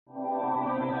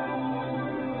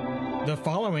The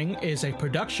following is a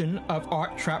production of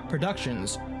Art Trap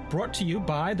Productions, brought to you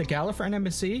by the Gallifreyan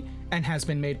Embassy and has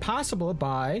been made possible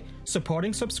by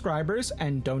supporting subscribers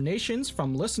and donations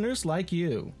from listeners like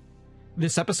you.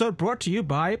 This episode brought to you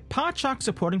by Podshock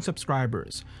supporting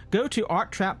subscribers. Go to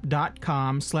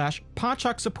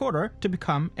arttrap.com/Podshock supporter to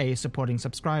become a supporting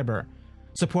subscriber.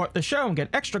 Support the show and get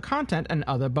extra content and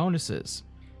other bonuses.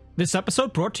 This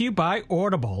episode brought to you by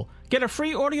Audible. Get a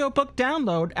free audiobook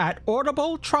download at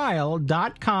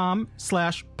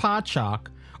audibletrial.com/Podshock.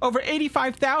 Over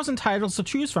 85,000 titles to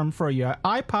choose from for your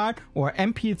iPod or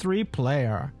MP3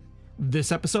 player.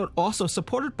 This episode also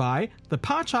supported by the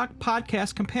Podshock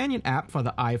Podcast Companion app for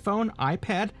the iPhone,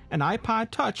 iPad, and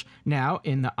iPod Touch, now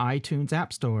in the iTunes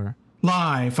App Store.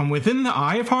 Live from within the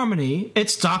Eye of Harmony,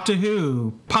 it's Doctor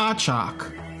Who,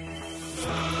 Podshock.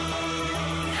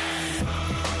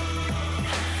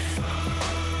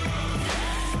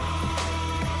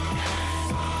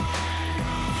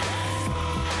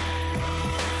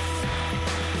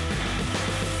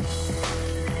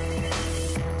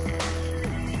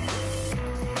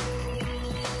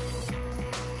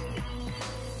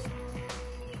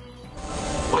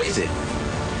 What is it?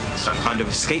 Some kind of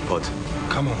escape pod?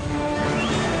 Come on.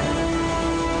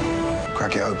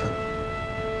 Crack it open.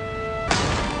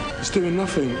 It's doing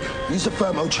nothing. Use the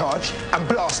thermo charge and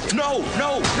blast it. No!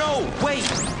 Wait!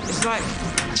 It's like...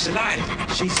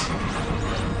 She's...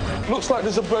 Looks like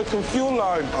there's a broken fuel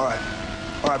line. All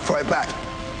right, throw it back.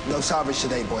 No salvage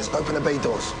today, boys. Open the bay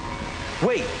doors.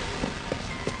 Wait!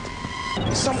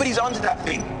 Somebody's under that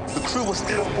thing. The crew was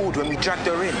still on board when we dragged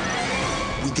her in.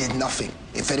 We did nothing.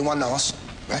 If anyone asks,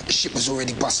 right, the ship was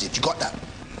already busted. You got that?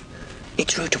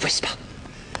 It's rude to whisper.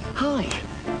 Hi,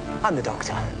 I'm the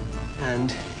Doctor.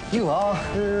 And you are,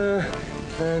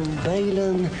 and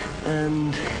Balin,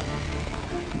 and...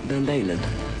 Van Balen.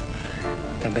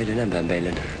 Van Balen and Van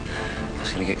Balen.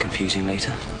 That's gonna get confusing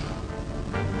later.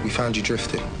 We found you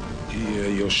drifting. Yeah,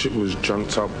 your ship was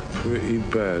junked up pretty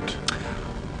bad.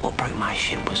 What broke my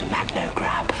ship was a magno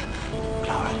grab.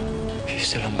 Clara, she's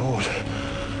still on board.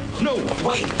 No,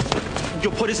 wait!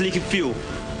 Your pod is leaking fuel.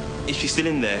 Is she still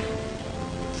in there?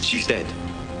 She's dead.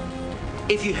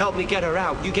 If you help me get her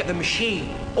out, you get the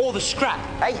machine. Or the scrap,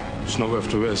 eh? It's not worth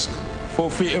the risk.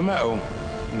 4 feet of metal?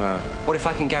 Nah. What if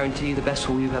I can guarantee you the best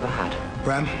haul you've ever had?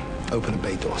 Ram, open the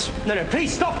bay doors. No,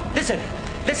 please, stop! Listen!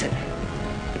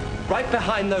 Right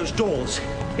behind those doors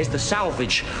is the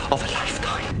salvage of a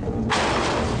lifetime.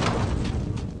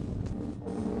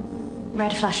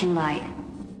 Red flashing light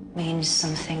means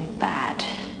something bad.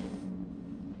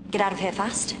 Get out of here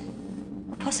fast.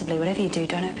 Or possibly, whatever you do,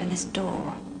 don't open this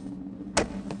door.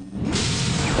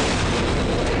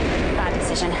 Bad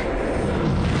decision.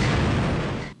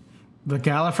 The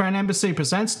Gallifreyan Embassy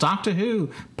presents Doctor Who,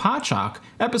 Podshock,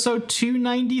 episode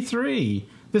 293.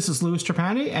 This is Louis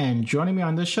Trapani, and joining me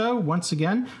on this show, once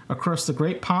again, across the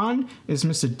Great Pond, is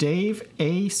Mr. Dave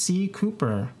A.C.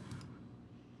 Cooper.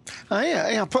 Oh,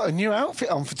 yeah, I put a new outfit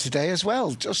on for today as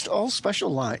well, just all special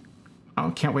like.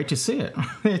 Oh, can't wait to see it.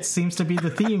 It seems to be the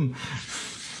theme.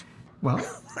 Well,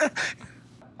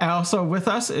 also with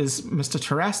us is Mr.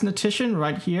 Taras Natitian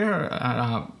right here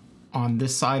on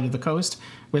this side of the coast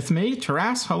with me.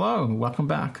 Taras, hello. Welcome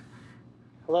back.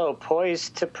 Hello,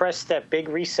 poised to press that big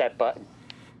reset button.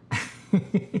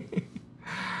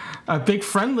 A big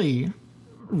friendly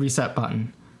reset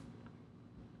button.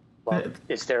 Well,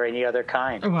 is there any other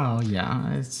kind? Well,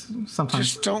 yeah, it's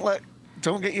sometimes... Just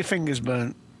don't get your fingers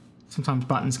burnt. Sometimes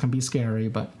buttons can be scary,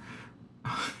 but...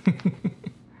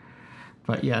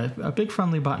 But yeah, a big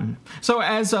friendly button. So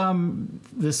as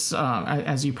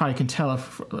as you probably can tell,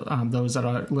 if those that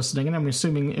are listening, and I'm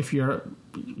assuming if you're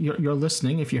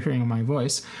listening, if you're hearing my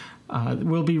voice,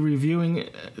 we'll be reviewing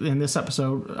in this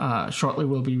episode. Shortly,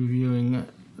 we'll be reviewing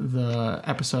the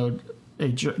episode,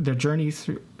 the journey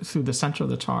through the center of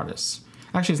the TARDIS.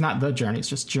 Actually, it's not the journey; it's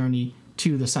just journey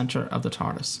to the center of the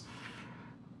TARDIS.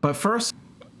 But first,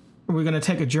 we're going to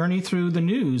take a journey through the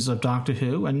news of Doctor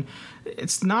Who, and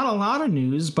it's not a lot of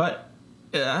news, but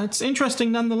it's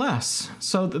interesting nonetheless.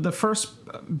 So the first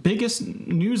biggest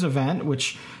news event,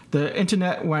 which the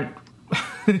internet went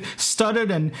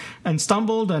stuttered and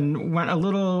stumbled and went a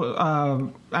little,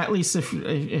 at least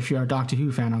if you're a Doctor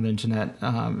Who fan on the internet,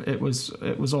 it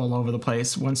was all over the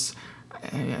place. We're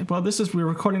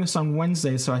recording this on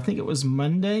Wednesday, so I think it was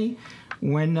Monday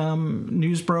when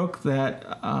news broke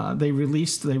that they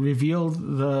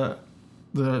revealed the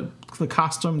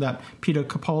costume that Peter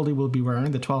Capaldi will be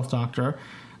wearing, the 12th Doctor.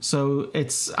 So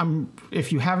it's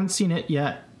if you haven't seen it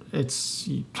yet,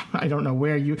 I don't know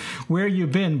where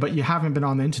you've been, but you haven't been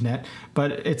on the internet.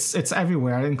 But it's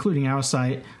everywhere, including our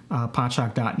site,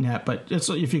 podshock.net. But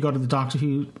if you go to the Doctor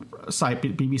Who site,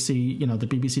 BBC, the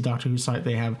BBC Doctor Who site,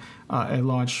 they have a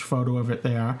large photo of it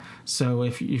there. So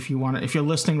if you're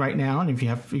listening right now, and if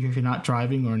you're not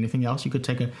driving or anything else, you could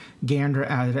take a gander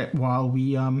at it while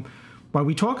we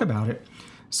talk about it.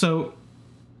 So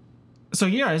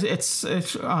yeah, it's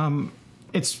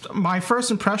my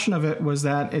first impression of it was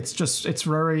that it's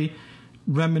very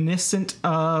reminiscent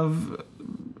of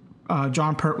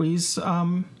John Pertwee's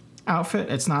outfit.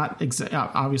 It's not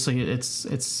obviously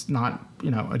it's not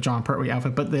a John Pertwee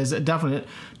outfit, but there's a definite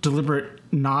deliberate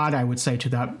nod, I would say, to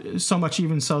that. So much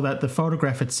even so that the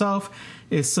photograph itself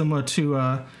is similar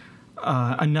to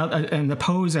another, and the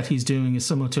pose that he's doing is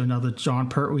similar to another John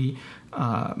Pertwee.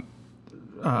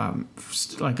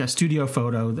 Like a studio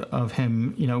photo of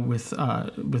him, with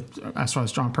as far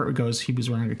as John Pertwee goes, he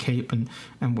was wearing a cape and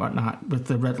whatnot with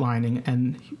the red lining.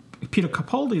 And Peter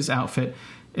Capaldi's outfit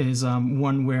is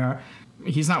one where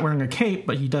he's not wearing a cape,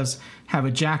 but he does have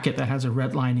a jacket that has a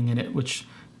red lining in it, which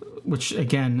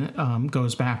again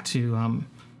goes back to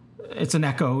it's an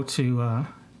echo to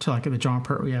like the John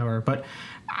Pertwee era, but.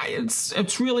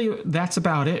 It's really, that's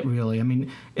about it, really. I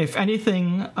mean, if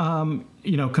anything,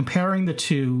 comparing the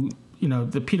two,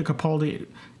 the Peter Capaldi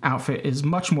outfit is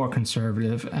much more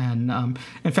conservative, and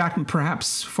in fact,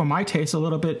 perhaps for my taste, a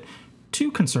little bit too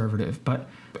conservative. But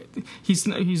he's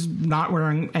not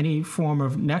wearing any form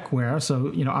of neckwear,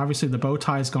 so obviously the bow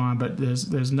tie's gone, but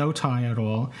there's no tie at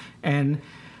all, and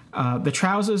the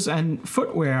trousers and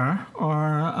footwear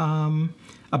are.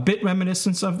 A bit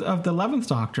reminiscent of the 11th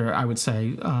Doctor, I would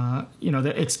say.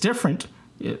 It's different.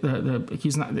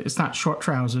 It's not short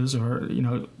trousers, or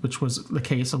which was the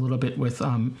case a little bit with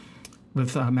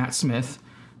Matt Smith,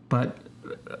 but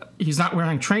he's not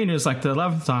wearing trainers like the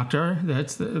 11th Doctor.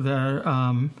 They're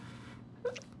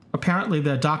apparently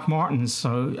they're Doc Martens,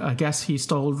 so I guess he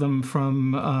stole them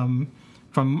from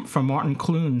Martin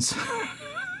Clunes.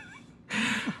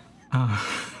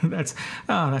 That's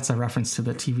a reference to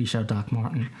the TV show Doc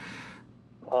Martin.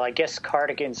 Well, I guess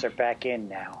cardigans are back in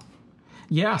now.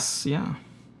 Yes, yeah.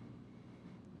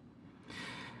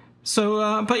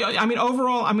 So, but I mean,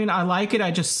 overall, I like it.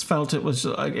 I just felt it was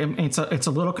it's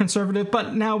a little conservative.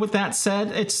 But now, with that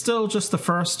said, it's still just the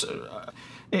first.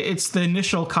 It's the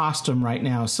initial costume right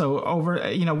now. So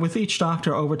with each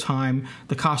Doctor over time,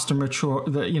 the costume mature.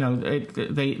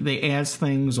 They add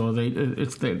things, or they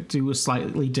do a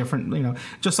slightly different.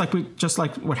 Just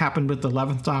like what happened with the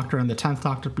 11th Doctor and the 10th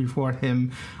Doctor before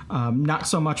him. Not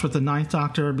so much with the 9th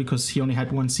Doctor because he only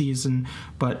had one season,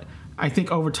 but. I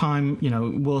think over time,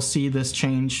 we'll see this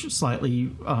change slightly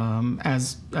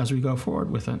as we go forward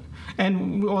with it,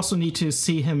 and we also need to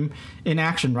see him in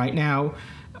action. Right now,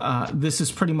 this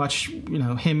is pretty much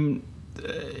him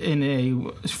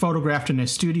photographed in a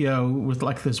studio with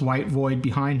like this white void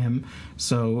behind him.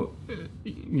 So,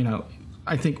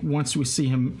 I think once we see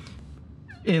him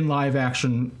in live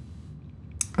action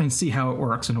and see how it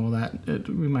works and all that,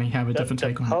 we might have a different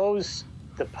take on it.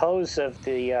 The pose of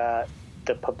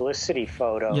the publicity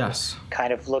photo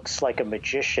kind of looks like a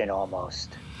magician almost.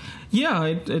 Yeah,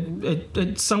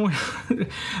 it somewhat.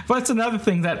 But it's another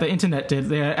thing that the internet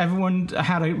did. Everyone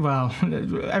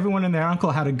and their uncle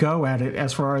had a go at it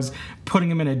as far as putting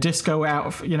him in a disco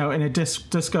in a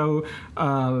disco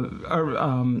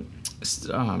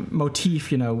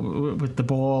motif, with the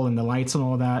ball and the lights and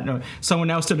all that.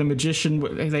 Someone else did a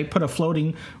magician. They put a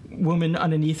floating woman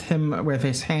underneath him where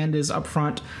his hand is up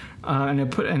front. And they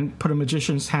put a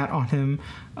magician's hat on him,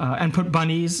 and put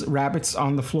bunnies, rabbits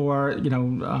on the floor.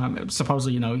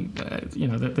 Supposedly,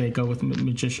 that they go with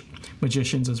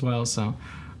magicians as well. So,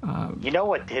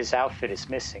 what his outfit is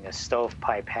missing? A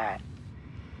stovepipe hat.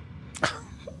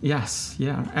 Yes,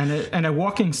 yeah, and a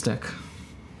walking stick.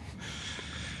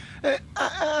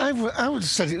 I would have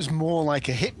said it was more like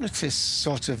a hypnotist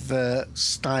sort of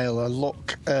style or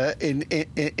look in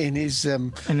his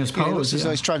pose. As though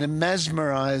he's trying to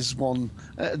mesmerise one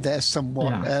there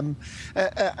somewhat. Yeah.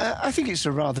 I think it's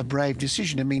a rather brave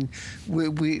decision. I mean,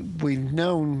 we've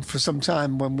known for some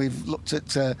time when we've looked at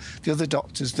the other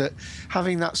Doctors that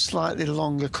having that slightly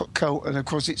longer cut coat, and of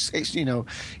course it's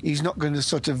he's not going to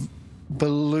sort of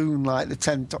balloon like the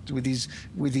 10th Doctor with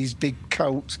his big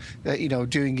coat,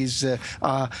 doing his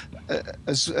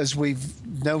as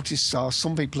we've noticed, or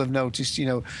some people have noticed,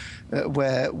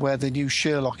 where the new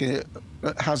Sherlock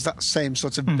has that same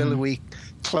sort of billowy,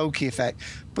 cloaky effect,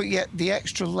 but yet the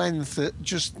extra length,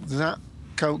 just that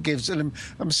coat gives, and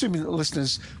I'm assuming that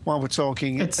listeners, while we're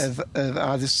talking, have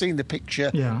either seen the picture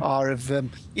or have,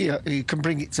 you can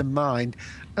bring it to mind.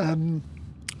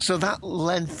 So that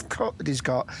length coat that he's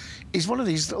got is one of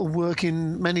these that will work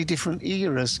in many different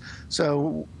eras.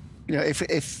 So,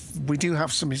 if we do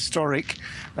have some historic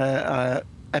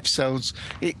episodes,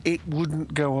 it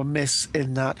wouldn't go amiss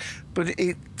in that. But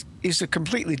it is a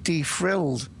completely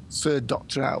defrilled Third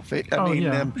Doctor outfit.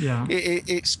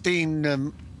 It's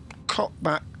been cut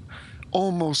back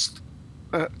almost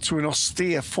to an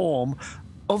austere form,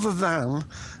 other than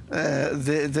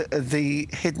the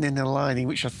hidden inner lining,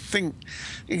 which I think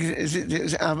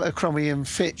is Abercrombie and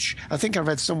Fitch. I think I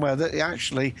read somewhere that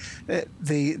actually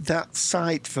that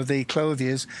site for the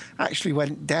clothiers actually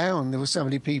went down. There were so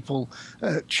many people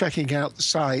checking out the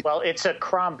site. Well, it's a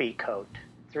Crombie coat,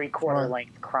 3/4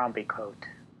 length Crombie coat.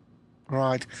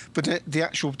 Right, but the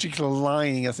actual particular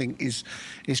lining, I think, is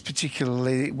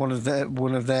particularly one of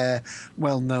their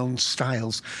well-known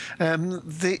styles.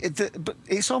 But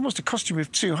it's almost a costume with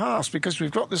two halves, because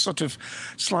we've got this sort of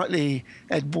slightly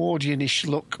Edwardian-ish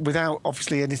look without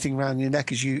obviously anything around your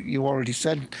neck, as you already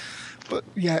said, but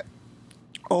yeah,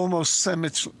 almost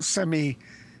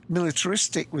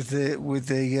semi-militaristic with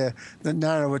the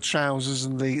narrower trousers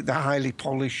and the highly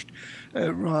polished,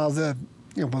 rather.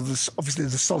 Obviously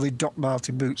the solid Doc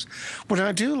Martin boots. What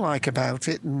I do like about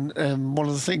it, and one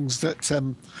of the things that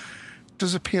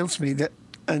does appeal to me, that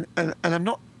and I'm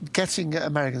not getting at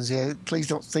Americans here, please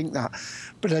don't think that,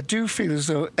 but I do feel as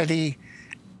though any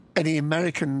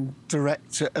American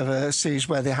director of a series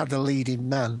where they had the leading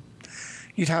man,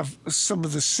 you'd have some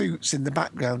of the suits in the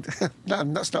background.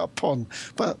 That's not a pun,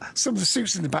 but some of the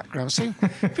suits in the background. See,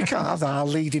 we can't have our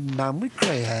leading man with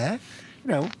grey hair,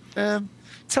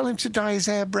 tell him to dye his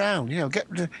hair brown. We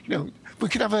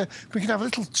could have a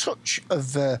little touch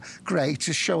of grey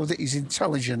to show that he's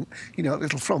intelligent. A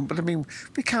little front. But I mean,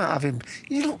 we can't have him.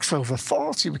 He looks over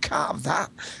 40. We can't have that.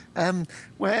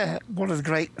 Where one of the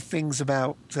great things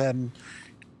about the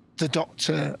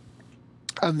Doctor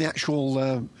and the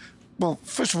actual. Well,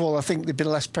 first of all, I think there'd been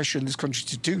less pressure in this country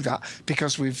to do that,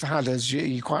 because we've had, as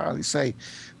you quite rightly say,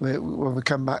 when we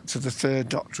come back to the Third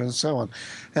Doctor and so on.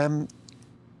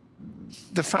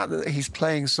 The fact that he's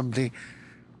playing somebody,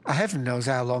 heaven knows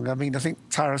how long. I mean, I think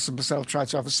Taras and myself tried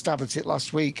to have a stab at it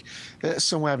last week.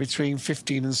 Somewhere between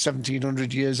 15 and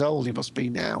 1700 years old he must be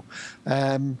now.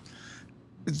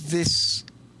 This,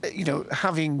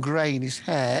 having grey in his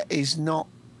hair is not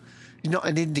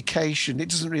an indication. It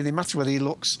doesn't really matter whether he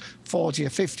looks 40 or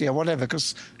 50 or whatever,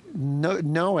 because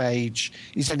no age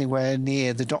is anywhere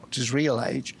near the Doctor's real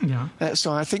age. Yeah.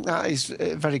 So I think that is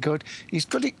very good. He's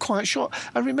got it quite short.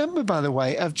 I remember, by the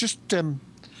way, I've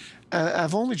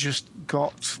only just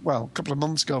got, a couple of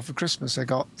months ago for Christmas, I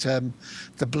got the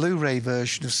Blu-ray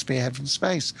version of Spearhead from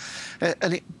Space,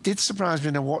 and it did surprise me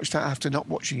when I watched that after not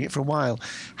watching it for a while,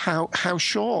 how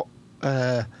short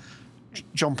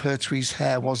John Pertwee's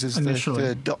hair was as the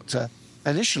Third Doctor.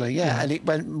 Initially, yeah, and it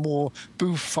went more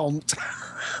bouffant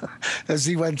as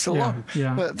he went along.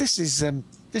 Yeah. But this is. I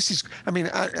mean,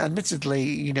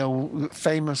 admittedly,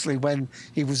 famously when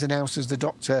he was announced as the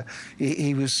Doctor,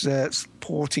 he was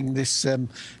sporting this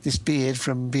beard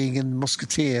from being in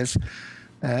Musketeers.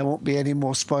 Won't be any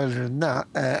more spoiler than that.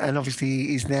 And obviously,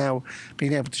 he's now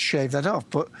been able to shave that off.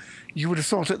 But you would have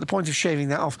thought at the point of shaving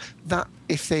that off, that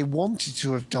if they wanted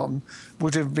to have done,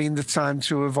 would have been the time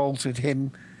to have altered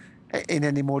him in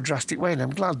any more drastic way. And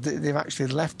I'm glad that they've actually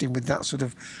left him with that sort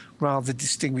of rather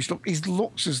distinguished look. He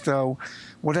looks as though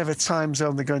whatever time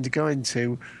zone they're going to go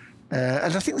into,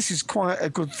 and I think this is quite a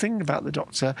good thing about the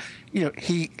Doctor,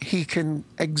 he can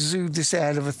exude this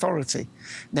air of authority.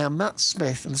 Now, Matt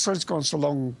Smith, and sorry it's gone so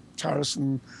long, Taras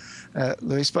and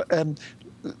Lewis, but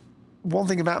one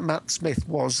thing about Matt Smith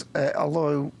was,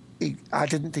 although I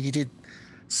didn't think he did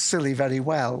silly very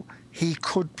well, he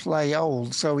could play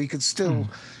old, so he could still...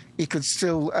 He could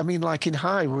still, I mean, like in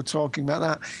High, we were talking about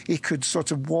that, he could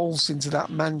sort of waltz into that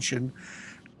mansion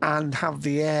and have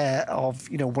the air of,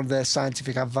 one of their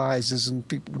scientific advisors, and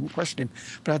people wouldn't question him.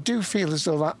 But I do feel as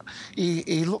though that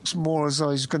he looks more as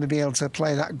though he's going to be able to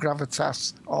play that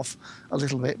gravitas off a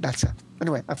little bit better.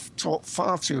 Anyway, I've talked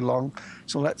far too long,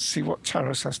 so let's see what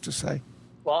Taras has to say.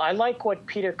 Well, I like what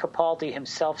Peter Capaldi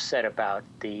himself said about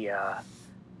the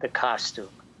costume.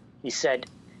 He said,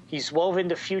 he's woven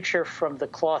the future from the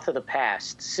cloth of the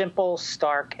past. Simple,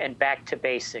 stark, and back to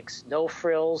basics. No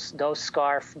frills, no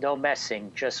scarf, no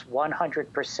messing. Just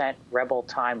 100% rebel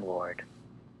Time Lord.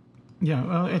 Yeah,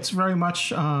 well, it's very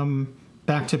much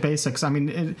back to basics. I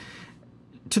mean,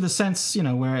 to the sense,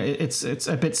 where it's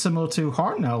a bit similar to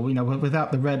Hartnell,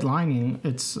 without the red lining.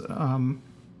 It's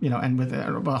and with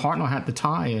Hartnell had the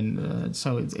tie, and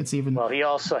so it's even. Well, he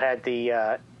also had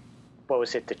the what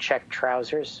was it? The check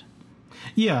trousers.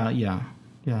 Yeah.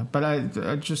 But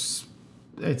I just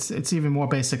it's even more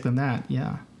basic than that.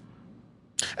 Yeah.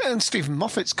 And Stephen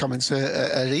Moffat's comments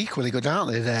are equally good,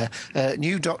 aren't they? There,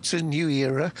 new Doctor, new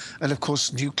era, and of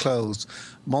course new clothes.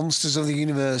 Monsters of the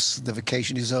universe. The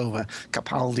vacation is over.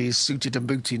 Capaldi is suited and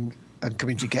booted and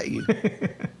coming to get you.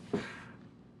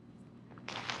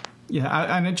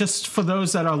 Yeah, and just for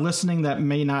those that are listening that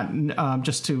may not,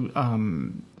 just to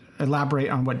elaborate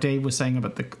on what Dave was saying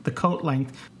about the coat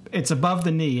length, it's above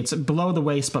the knee. It's below the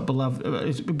waist, but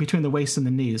it's between the waist and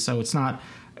the knees. So it's not,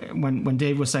 when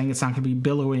Dave was saying it's not going to be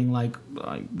billowing like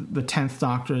the 10th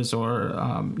Doctors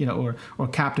or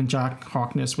Captain Jack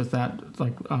Harkness with that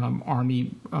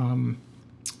army.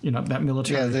 That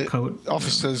military coat.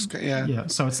 Officers, Yeah,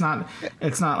 so it's not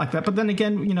like that. But then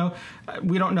again,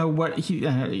 we don't know what he.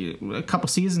 A couple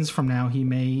seasons from now, he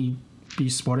may be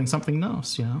sporting something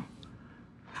else.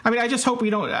 I mean, I just hope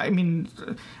we don't. I mean,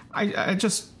 I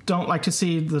just don't like to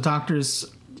see the Doctor's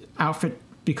outfit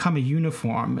become a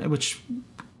uniform, which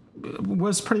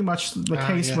was pretty much the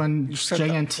case when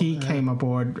JNT came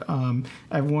aboard.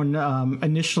 Everyone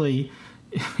initially.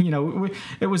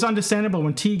 It was understandable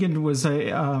when Tegan was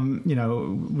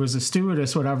was a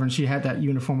stewardess, whatever, and she had that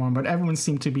uniform on. But everyone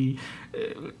seemed to be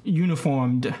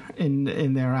uniformed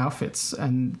in their outfits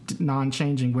and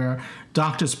non-changing. Where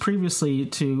Doctors previously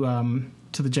to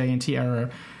the JNT era,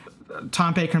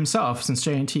 Tom Baker himself, since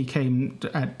JNT came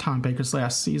at Tom Baker's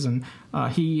last season,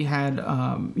 he had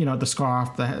the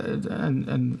scarf,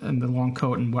 and the long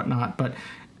coat and whatnot, but.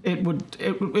 It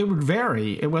would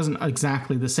vary. It wasn't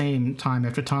exactly the same time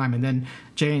after time. And then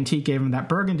JNT gave him that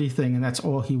burgundy thing, and that's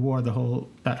all he wore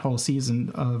that whole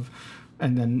season of.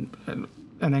 And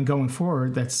then going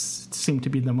forward, that seemed to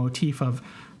be the motif of.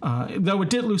 Though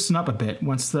it did loosen up a bit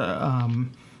once the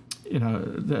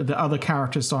other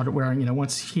characters started wearing.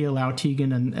 Once he allowed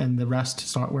Tegan and the rest to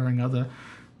start wearing other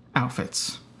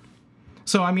outfits.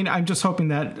 So I mean, I'm just hoping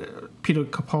that Peter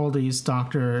Capaldi's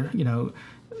Doctor,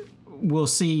 we'll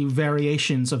see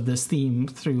variations of this theme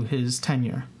through his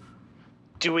tenure.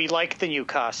 Do we like the new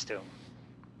costume?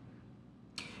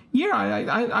 Yeah,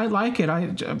 I like it.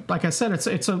 Like I said,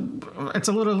 it's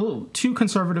a little too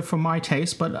conservative for my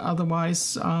taste, but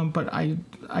otherwise, but I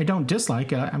don't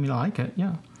dislike it. I mean, I like it.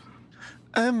 Yeah.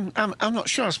 I'm not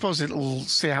sure. I suppose it'll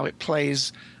see how it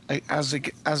plays as a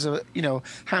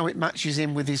how it matches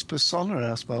in with his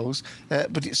persona, I suppose.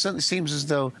 But it certainly seems as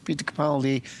though Peter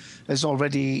Capaldi has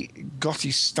already got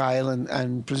his style,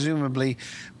 and presumably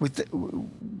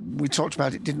we talked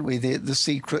about it, didn't we? The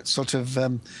secret sort of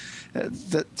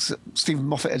that Stephen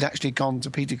Moffat had actually gone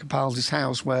to Peter Capaldi's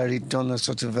house where he'd done a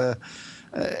sort of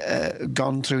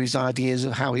gone through his ideas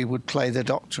of how he would play the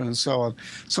Doctor and so on.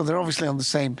 So they're obviously on the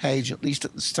same page, at least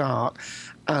at the start,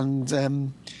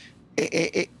 and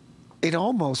it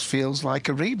almost feels like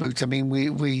a reboot. I mean,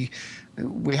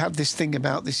 we had this thing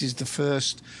about this is the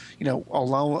first,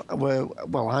 although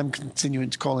I'm continuing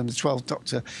to call him the 12th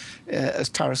Doctor, as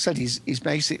Tara said, he's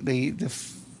basically the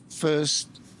first.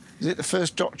 Is it the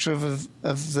first Doctor of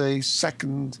the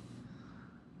second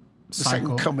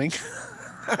coming?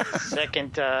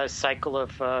 Second cycle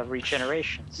of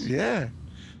regenerations. Yeah.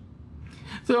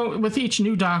 So with each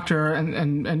new Doctor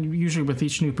and usually with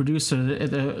each new producer,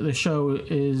 the show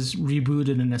is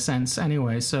rebooted in a sense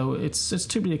anyway. So it's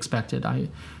to be expected.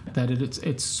 That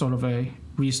it's sort of a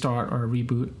restart or a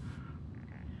reboot.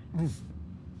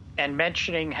 And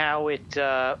mentioning how it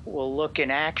will look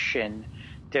in action,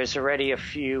 there's already a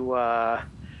few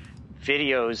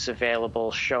videos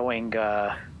available showing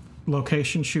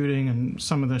location shooting and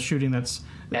some of the shooting that's.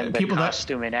 And the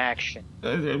costume in action.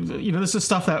 This is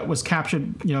stuff that was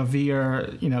captured,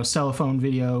 via, cell phone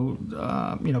video,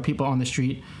 people on the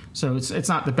street. So it's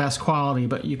not the best quality,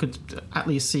 but you could at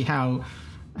least see how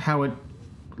it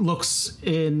looks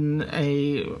in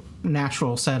a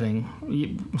natural setting,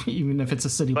 even if it's a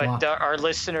city block. But our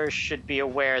listeners should be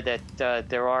aware that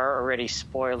there are already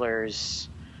spoilers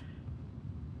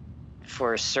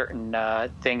for certain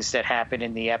things that happen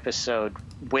in the episode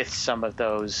with some of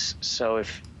those. So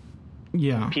if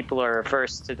people are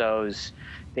averse to those,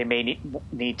 they may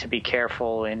need to be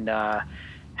careful in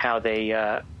how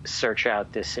they search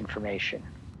out this information.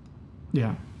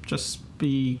 Yeah, just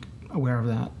be aware of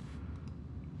that.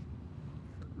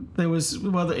 There was,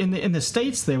 in the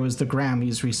States there was the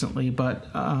Grammys recently,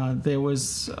 but there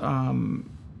was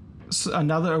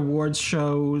another awards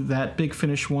show that Big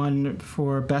Finish won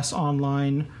for Best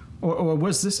Online, or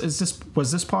was this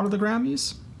part of the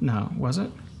Grammys? No, was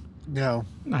it? No.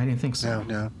 I didn't think so.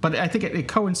 No. But I think it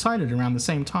coincided around the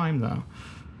same time, though.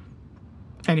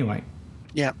 Anyway.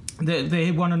 Yeah.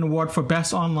 They won an award for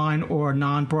Best Online or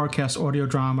Non-Broadcast Audio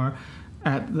Drama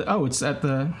it's at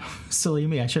the... Silly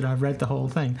me, I should have read the whole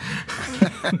thing.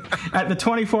 At the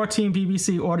 2014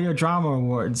 BBC Audio Drama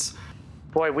Awards.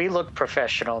 Boy, we look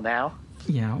professional now.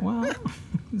 Yeah, well,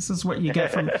 this is what you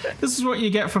get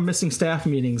from missing staff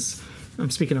meetings.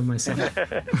 I'm speaking of myself.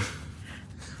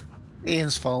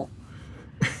 Ian's fault.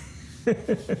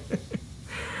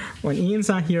 When Ian's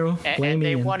not here, blame and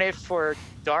they Ian. won it for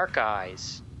Dark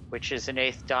Eyes, which is an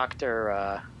Eighth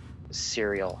Doctor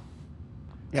serial.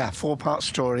 Yeah, 4-part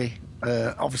story.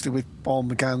 Obviously, with Paul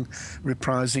McGann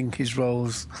reprising his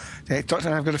roles.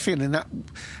 Doctor, I've got a feeling that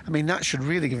should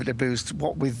really give it a boost.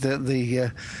 What with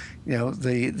the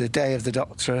Day of the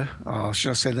Doctor, or should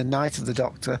I say, the Night of the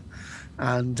Doctor,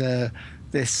 and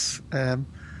this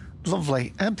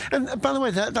lovely. And by the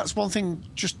way, that's one thing.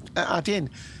 Just add in.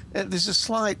 There's a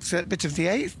slight bit of the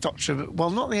Eighth Doctor. Well,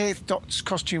 not the Eighth Doctor's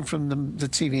costume from the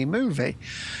TV movie,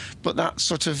 but that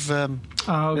sort of.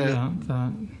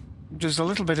 There's a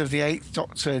little bit of the Eighth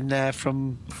Doctor in there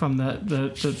from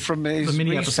his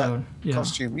mini episode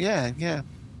costume. Yeah.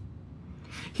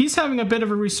 He's having a bit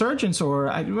of a resurgence, or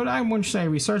I wouldn't say a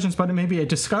resurgence, but it may be a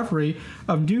discovery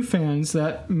of new fans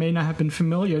that may not have been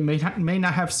familiar, may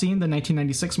not have seen the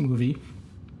 1996 movie,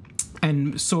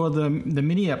 and saw the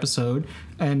mini episode,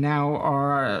 and now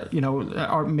are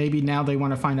maybe now they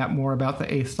want to find out more about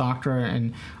the Eighth Doctor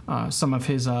and some of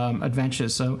his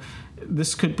adventures. So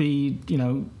this could be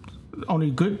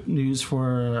only good news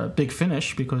for Big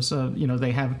Finish, because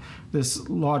they have this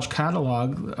large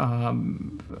catalog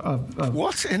of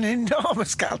what an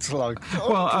enormous catalog. Of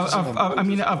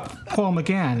Paul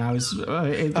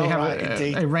McGann. They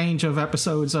have a range of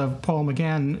episodes of Paul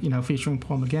McGann, featuring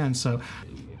Paul McGann. So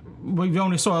we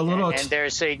only saw a little. And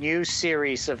there's a new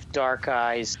series of Dark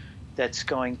Eyes that's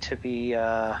going to be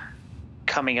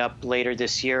coming up later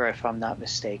this year, if I'm not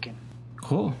mistaken.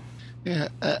 Cool. Yeah,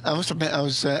 I must admit, I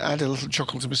had a little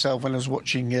chuckle to myself when I was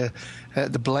watching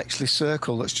the Bletchley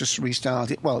Circle that's just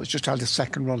restarted. Well, it's just had a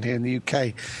second run here in the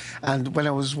UK. And when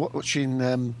I was watching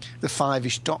the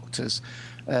Five-ish Doctors,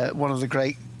 one of the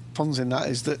great puns in that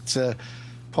is that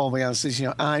Paul McGann says,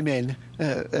 I'm in,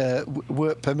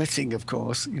 work permitting, of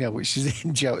course, which is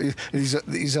in joke.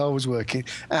 He's always working.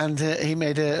 And he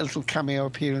made a little cameo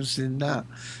appearance in that.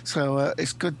 So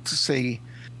it's good to see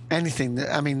anything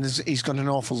he's got an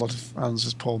awful lot of fans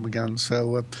as Paul McGann,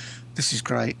 so this is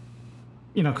great.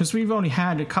 Because we've only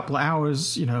had a couple of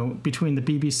hours, between the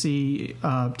BBC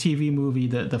TV movie,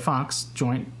 the Fox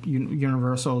joint,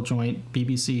 Universal joint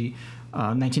BBC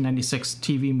 1996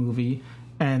 TV movie,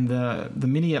 and the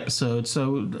mini episode.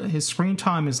 So his screen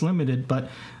time is limited, but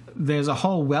there's a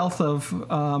whole wealth of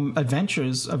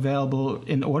adventures available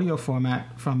in audio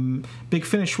format from Big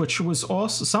Finish, which was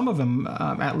also, some of them,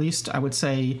 at least I would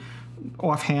say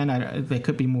offhand, there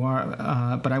could be more,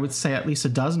 but I would say at least a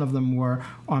dozen of them were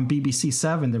on BBC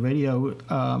 7, the radio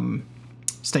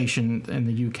station in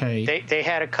the UK. They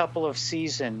had a couple of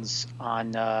seasons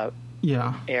on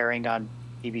airing on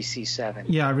BBC 7.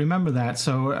 Yeah, I remember that.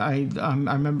 So I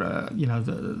remember,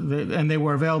 and they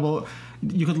were available.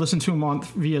 You could listen to them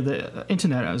via the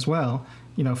internet as well,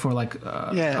 for like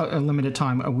a limited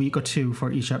time, a week or two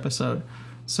for each episode.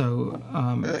 So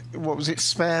what was it?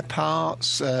 Spare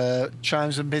Parts,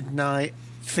 Chimes of Midnight,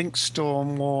 Think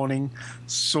Storm Warning,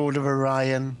 Sword of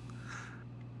Orion.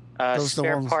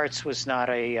 Spare Parts was not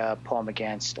a Paul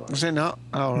McGann story. Was it not?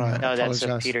 Oh, right. No, that's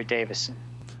a Peter Davison.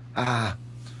 Ah.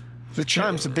 The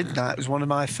Chimes of Midnight was one of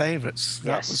my favourites.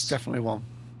 That was definitely one.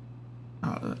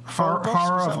 Horror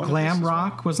of Glam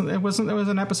Rock, wasn't there? There was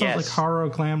an episode like Horror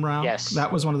of Glam Rock. Yes,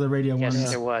 that was one of the radio ones. Yes,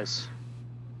 there was.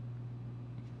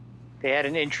 They had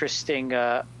an interesting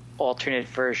alternate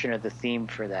version of the theme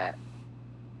for that.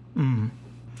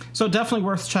 So definitely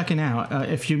worth checking out.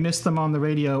 If you missed them on the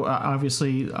radio,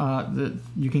 obviously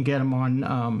you can get them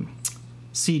on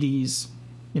CDs,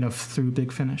 through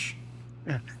Big Finish.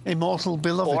 Yeah. Immortal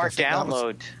Beloved. Or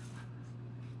download.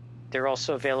 They're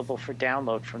also available for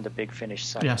download from the Big Finish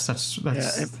site. Yes,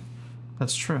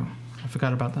 that's true. I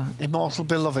forgot about that. Immortal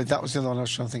Beloved, that was the other one I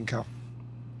was trying to think of.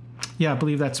 Yeah, I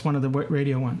believe that's one of the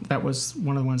radio ones. That was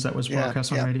one of the ones that was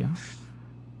broadcast on radio.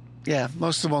 Yeah,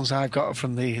 most of the ones I've got are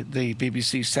from the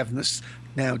BBC 7 that's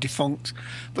now defunct,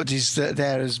 but is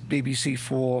there as BBC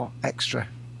 4 Extra.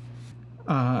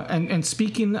 And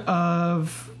speaking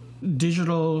of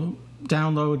digital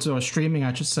downloads or streaming,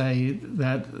 I should say,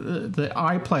 that the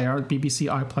iPlayer, BBC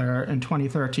iPlayer in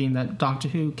 2013, that Doctor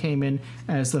Who came in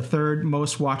as the third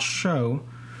most watched show,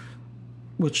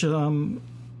 which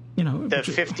The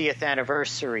 50th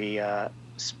anniversary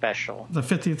special. The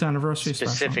 50th anniversary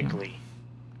specifically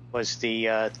was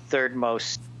the third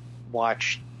most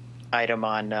watched item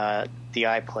on the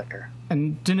iPlayer.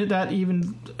 And didn't that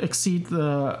even exceed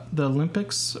the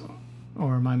Olympics,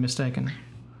 or am I mistaken?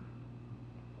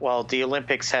 Well, the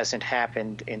Olympics hasn't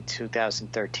happened in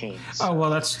 2013. So. Oh, well,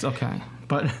 that's okay.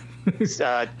 But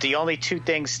the only two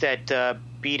things that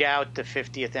beat out the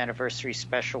 50th anniversary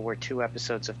special were 2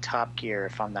 episodes of Top Gear,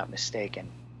 if I'm not mistaken.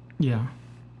 Yeah.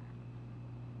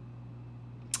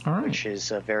 All right. Which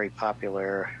is a very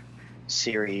popular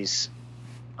series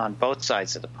on both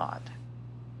sides of the pond.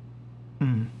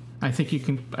 I think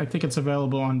it's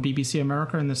available on BBC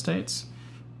America in the States,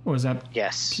 or is that?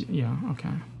 Yes. Yeah. Okay.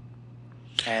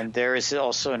 And there is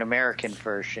also an American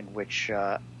version, which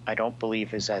I don't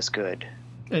believe is as good.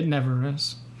 It never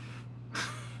is.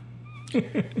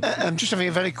 I'm just having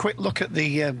a very quick look at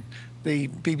the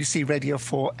BBC Radio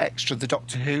 4 Extra, the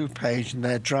Doctor Who page and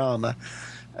their drama,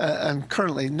 and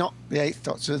currently not the 8th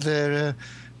Doctor.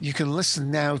 You can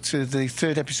listen now to the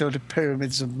 3rd episode of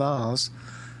Pyramids of Mars,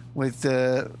 with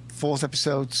the 4th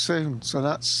episode soon. So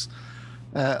that's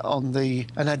on the...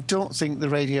 And I don't think the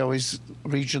radio is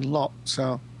region locked,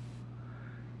 so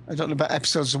I don't know about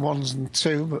episodes 1 and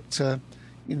 2, but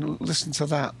listen to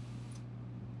that.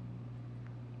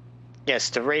 Yes,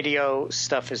 the radio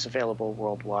stuff is available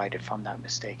worldwide, if I'm not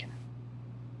mistaken.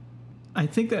 I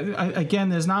think that, again,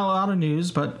 there's not a lot of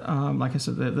news, but like I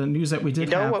said, the news that we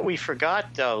did have... what we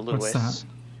forgot, though, Louis? What's that?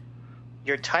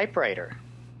 Your typewriter.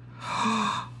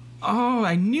 Oh,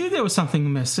 I knew there was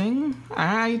something missing.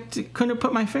 I couldn't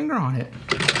put my finger on it.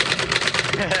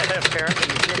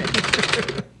 Apparently you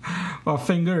didn't. Well,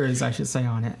 fingers, I should say,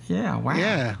 on it. Yeah, wow.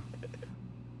 Yeah.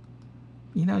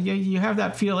 You have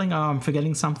that feeling, I'm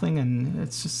forgetting something, and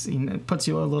it's just, it puts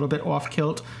you a little bit off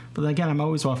kilt. But then again, I'm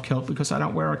always off kilt because I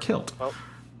don't wear a kilt. Well,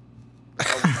 we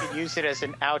could use it as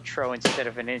an outro instead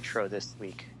of an intro this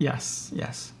week. Yes.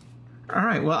 All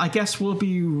right, well, I guess we'll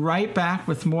be right back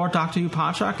with more Doctor Who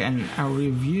Podshock and our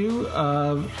review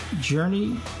of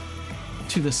Journey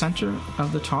to the Center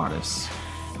of the TARDIS.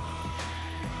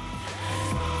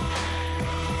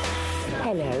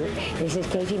 Hello, this is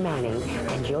Katie Manning,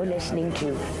 and you're listening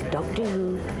to Doctor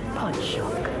Who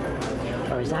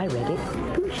Podshock, or as I read it,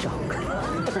 Pooshock.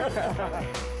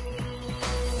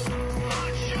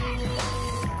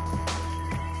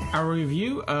 Our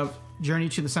review of Journey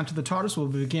to the Center of the TARDIS will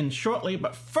begin shortly,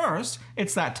 but first,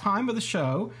 it's that time of the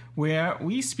show where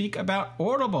we speak about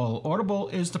Audible. Audible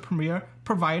is the premier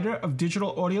provider of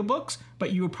digital audiobooks,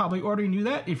 but you probably already knew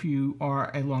that if you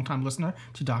are a longtime listener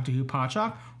to Doctor Who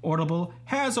Podshock. Audible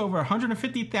has over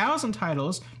 150,000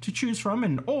 titles to choose from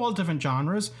in all different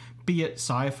genres, be it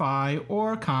sci-fi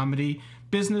or comedy,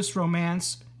 business,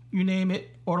 romance, you name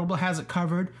it, Audible has it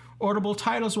covered. Audible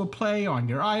titles will play on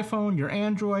your iPhone, your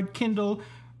Android, Kindle,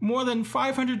 more than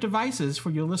 500 devices for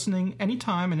your listening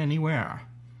anytime and anywhere.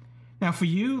 Now, for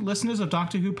you, listeners of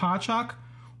Doctor Who Podshock,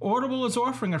 Audible is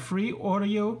offering a free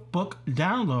audio book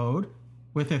download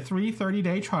with a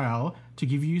 30-day trial to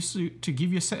give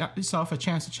yourself a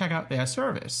chance to check out their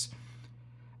service.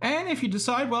 And if you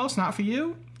decide, well, it's not for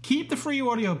you, keep the free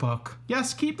audiobook.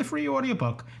 Yes, keep the free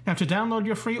audiobook. Now, to download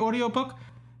your free audiobook,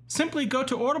 simply go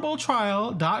to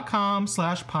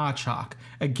audibletrial.com/Podshock.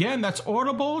 Again, that's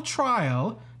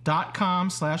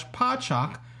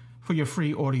audibletrial.com/Podshock for your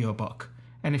free audiobook.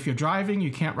 And if you're driving,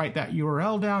 you can't write that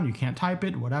URL down, you can't type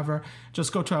it, whatever.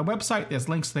 Just go to our website. There's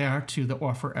links there to the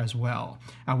offer as well.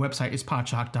 Our website is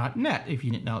podshock.net, if you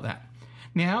didn't know that.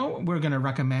 Now, we're going to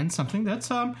recommend something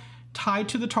that's tied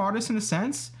to the TARDIS in a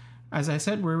sense. As I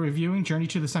said, we're reviewing Journey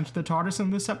to the Center of the TARDIS in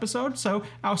this episode, so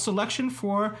our selection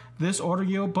for this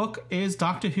audio book is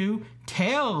Doctor Who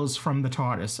Tales from the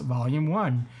TARDIS, Volume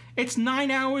 1. It's 9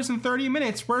 hours and 30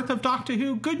 minutes worth of Doctor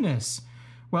Who goodness.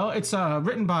 Well, it's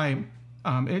written by...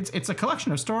 It's a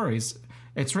collection of stories.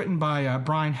 It's written by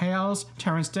Brian Hales,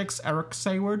 Terrence Dix, Eric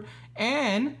Sayward,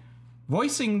 and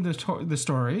voicing the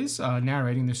stories,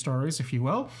 narrating the stories, if you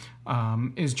will,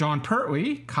 is John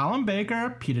Pertwee, Colin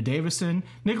Baker, Peter Davison,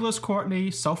 Nicholas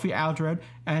Courtney, Sophie Aldred,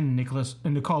 and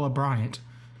Nicola Bryant.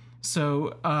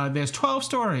 So there's 12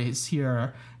 stories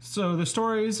here. So the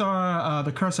stories are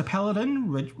The Curse of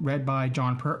Peladon, read by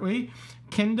John Pertwee,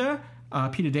 Kinda,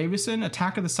 Peter Davison,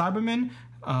 Attack of the Cybermen,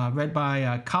 read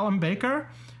by Colin Baker.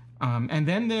 And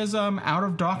then there's Out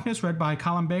of Darkness, read by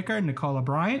Colin Baker and Nicola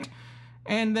Bryant.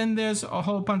 And then there's a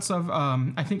whole bunch of,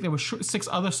 I think there were 6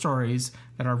 other stories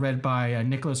that are read by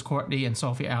Nicholas Courtney and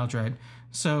Sophie Aldred.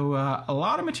 So a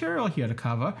lot of material here to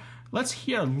cover. Let's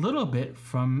hear a little bit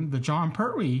from the John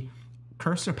Pertwee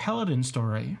Curse of Peladon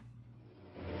story.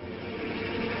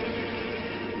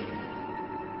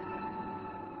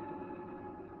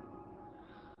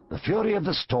 The fury of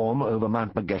the storm over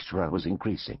Mount Mageshwara was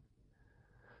increasing.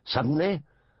 Suddenly,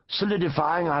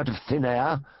 solidifying out of thin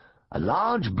air, a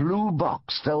large blue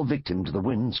box fell victim to the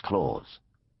wind's claws.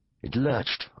 It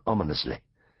lurched ominously,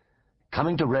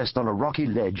 coming to rest on a rocky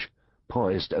ledge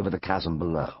poised over the chasm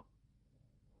below.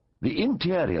 The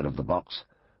interior of the box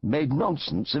made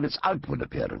nonsense of its outward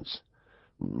appearance.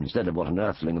 Instead of what an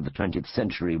earthling of the 20th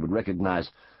century would recognize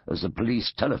as a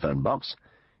police telephone box,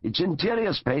 its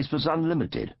interior space was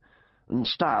unlimited and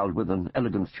styled with an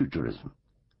elegant futurism.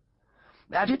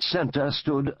 At its center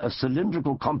stood a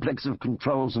cylindrical complex of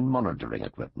controls and monitoring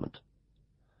equipment.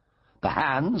 The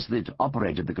hands that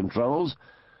operated the controls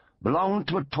belonged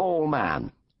to a tall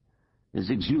man, his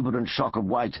exuberant shock of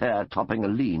white hair topping a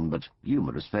lean but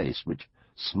humorous face which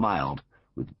smiled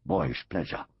with boyish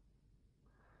pleasure.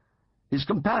 His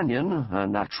companion, her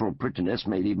natural prettiness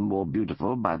made even more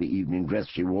beautiful by the evening dress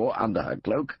she wore under her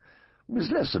cloak, was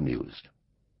less amused.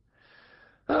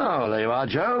 "Oh, there you are,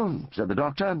 Joe," said the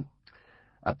doctor.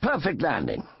 "A perfect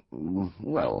landing.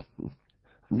 Well,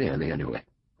 nearly, anyway."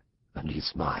 And he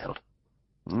smiled.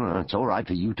 "It's all right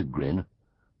for you to grin,"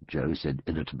 Joe said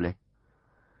irritably.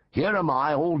 "Here am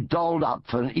I, all dolled up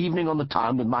for an evening on the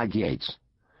town with Mike Yates.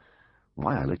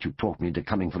 Why I let you talk me into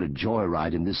coming for a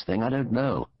joyride in this thing, I don't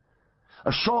know.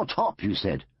 A short hop, you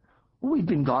said. We've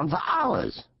been gone for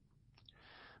hours."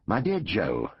 "My dear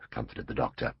Joe," comforted the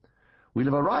doctor, "we'll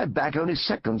have arrived back only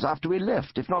seconds after we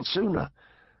left, if not sooner.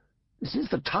 This is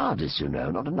the TARDIS, you know,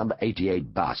 not a number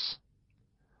 88 bus."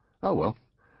 "Oh, well,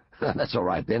 that's all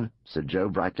right then," said Joe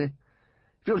brightly.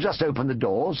 "If you'll just open the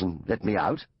doors and let me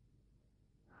out."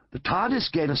 The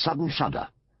TARDIS gave a sudden shudder,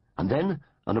 and then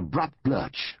an abrupt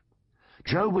lurch.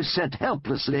 Joe was sent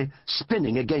helplessly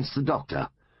spinning against the doctor,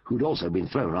 who'd also been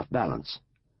thrown off balance.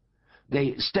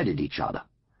 They steadied each other.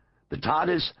 The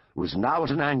TARDIS was now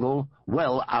at an angle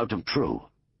well out of true.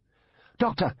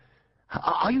 "Doctor,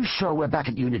 are you sure we're back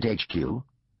at Unit HQ?"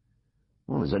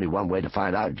 "Well, there's only one way to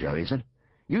find out, Joe," he said.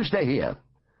 "You stay here.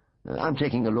 I'm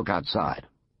taking a look outside."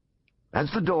 As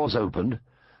the doors opened,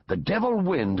 the devil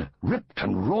wind ripped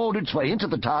and roared its way into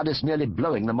the TARDIS, nearly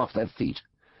blowing them off their feet.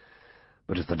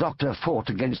 But as the doctor fought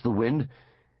against the wind,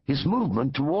 his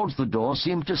movement towards the door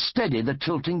seemed to steady the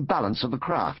tilting balance of the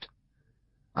craft,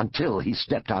 until he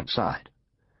stepped outside.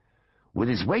 With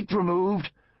his weight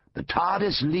removed, the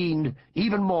TARDIS leaned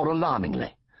even more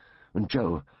alarmingly, and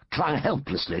Joe clung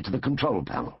helplessly to the control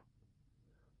panel.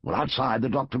 Well, outside, the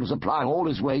doctor was applying all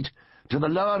his weight to the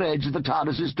lower edge of the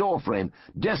TARDIS's doorframe,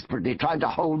 desperately trying to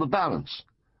hold the balance.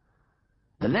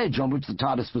 The ledge on which the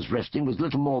TARDIS was resting was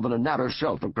little more than a narrow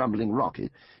shelf of crumbling rock.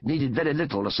 It needed very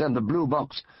little to send the blue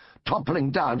box toppling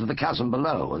down to the chasm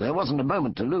below. There wasn't a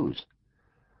moment to lose.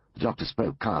 The doctor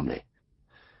spoke calmly.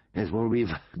 "Yes, well,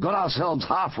 we've got ourselves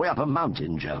halfway up a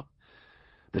mountain, Joe.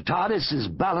 The TARDIS is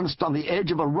balanced on the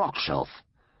edge of a rock shelf.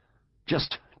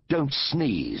 Just don't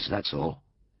sneeze, that's all."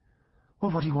 "Well,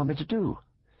 what do you want me to do?"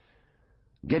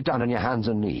 "Get down on your hands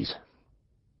and knees.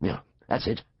 Yeah, that's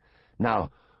it. Now,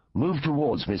 move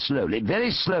towards me slowly,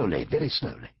 very slowly, very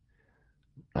slowly.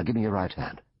 Now give me your right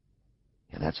hand.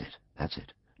 Yeah, that's it, that's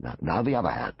it. Now the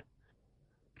other hand."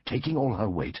 Taking all her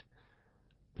weight,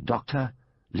 the doctor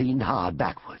leaned hard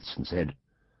backwards and said,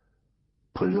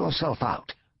 "Pull yourself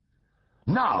out.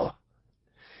 Now!"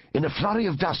 In a flurry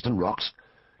of dust and rocks,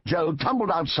 Joe tumbled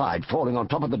outside, falling on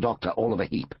top of the doctor all of a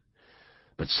heap.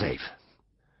 But safe.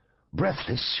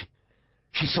 Breathless,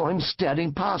 she saw him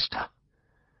staring past her.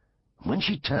 When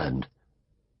she turned,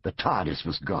 the TARDIS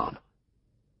was gone.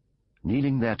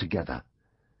 Kneeling there together,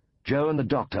 Joe and the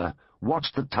doctor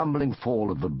watched the tumbling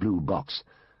fall of the blue box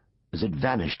as it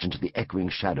vanished into the echoing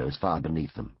shadows far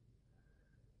beneath them.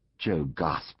 Joe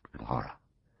gasped with horror.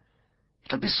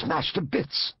 "It'll be smashed to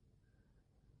bits."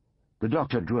 The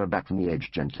doctor drew her back from the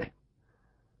edge gently.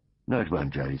 "No, it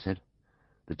won't, Joe," he said.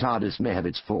 "The TARDIS may have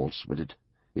its faults, but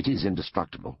it is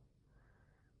indestructible.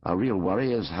 Our real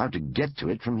worry is how to get to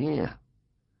it from here."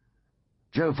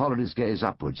 Joe followed his gaze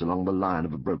upwards along the line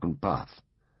of a broken path.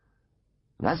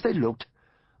 And as they looked,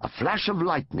 a flash of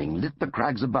lightning lit the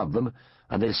crags above them,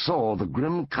 and they saw the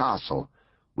grim castle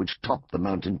which topped the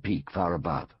mountain peak far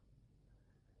above.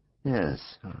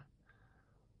 "Yes,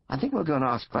 I think we'll go and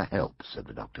ask for help," said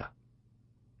the doctor.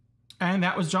 And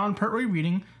that was John Pertwee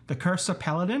reading The Curse of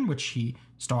Paladin, which he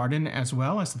starred in as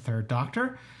well as the Third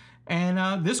Doctor.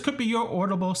 And this could be your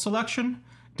Audible selection.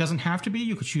 Doesn't have to be.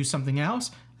 You could choose something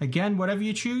else. Again, whatever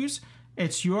you choose,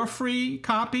 It's your free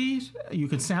copy. You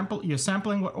can sample. You're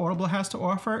sampling what Audible has to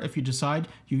offer. If you decide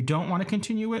you don't want to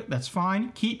continue it, that's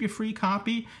fine. Keep your free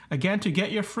copy. Again, to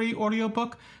get your free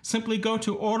audiobook, simply go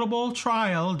to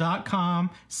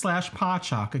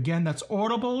audibletrial.com/Podshock. Again, that's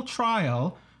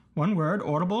audibletrial, one word,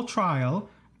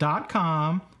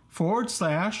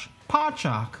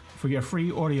 audibletrial.com/Podshock for your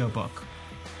free audiobook.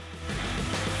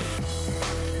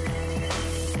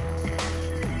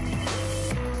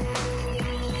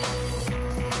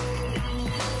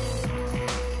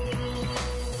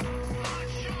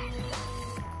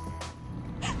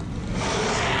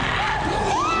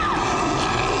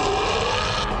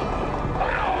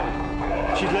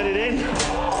 She's let it in.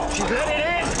 She's let it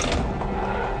in!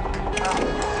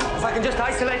 If I can just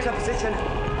isolate her position,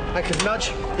 I could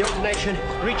nudge the alternation,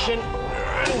 reach in,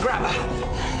 and grab her.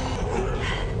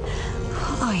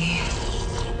 What are you?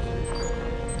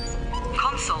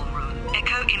 Console room.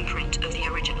 Echo imprint of the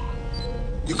original.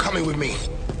 You're coming with me.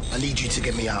 I need you to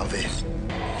get me out of here.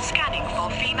 Scanning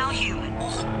for female human.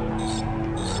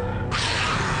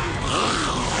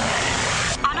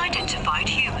 Unidentified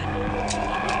human.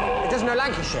 It doesn't know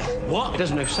Lancashire. What? It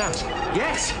doesn't know South.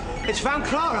 Yes, it's found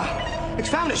Clara. It's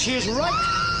found her. She is right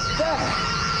there.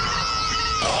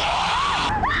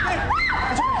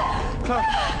 Clara,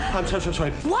 I'm so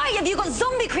sorry. Why have you got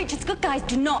zombie creatures? Good guys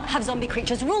do not have zombie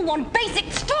creatures. Rule 1, basic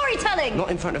storytelling!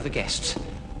 Not in front of the guests.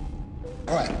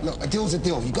 All right, look, a deal's a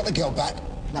deal. You got the girl back.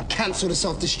 Now cancel the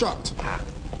self-destruct.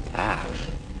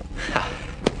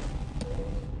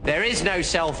 There is no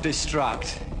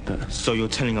self-destruct. So you're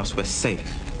telling us we're safe?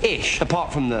 Ish,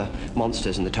 apart from the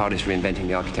monsters and the TARDIS reinventing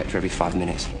the architecture every 5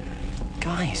 minutes.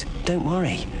 Guys, don't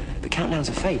worry. The countdown's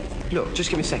a fake. Look, just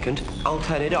give me a second. I'll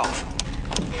turn it off.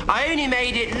 I only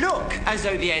made it look as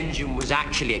though the engine was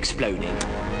actually exploding.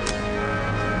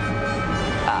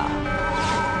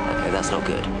 Okay, that's not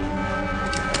good.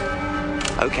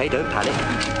 Okay, don't panic.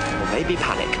 Or maybe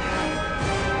panic.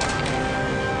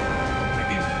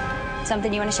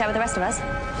 Something you want to share with the rest of us?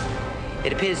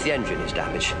 It appears the engine is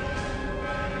damaged.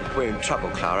 We're in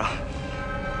trouble, Clara.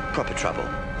 Proper trouble.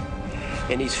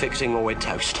 It needs fixing or we're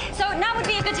toast. So now would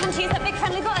be a good time to use that big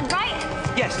friendly button, right?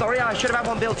 Yes, sorry, I should have had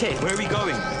one built in. Where are we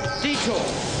going? Detour.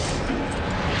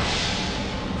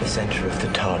 The centre of the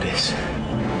TARDIS.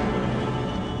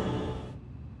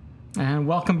 And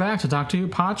welcome back to Doctor Who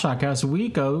Podshock as we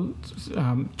go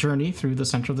journey through the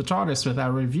center of the TARDIS with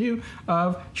our review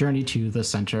of Journey to the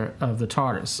Center of the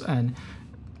TARDIS. And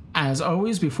as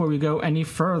always, before we go any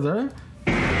further...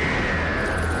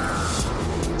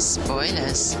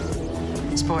 Spoilers.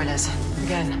 Spoilers.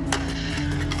 Again.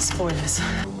 Spoilers.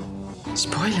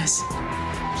 Spoilers.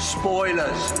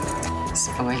 Spoilers.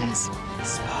 Spoilers.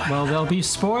 Well, there'll be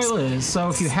spoilers, so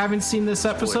if you haven't seen this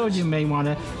episode, you may want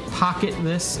to pocket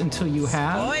this until you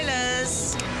have.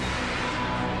 Spoilers!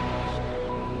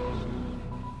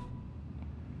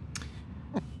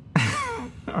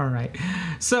 All right.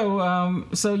 So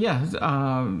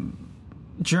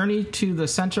Journey to the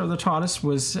Center of the TARDIS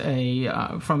was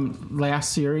from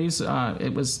last series.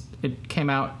 It came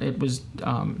out. It was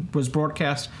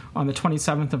broadcast on the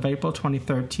 27th of April,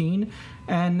 2013,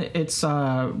 and it's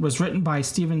was written by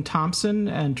Stephen Thompson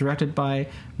and directed by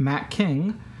Matt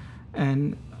King,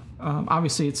 and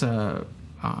obviously it's a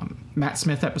Matt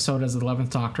Smith episode as the 11th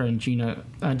Doctor and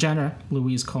Jenna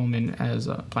Louise Coleman as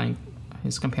playing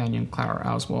his companion Clara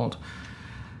Oswald,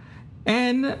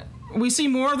 and we see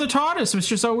more of the TARDIS,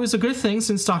 which is always a good thing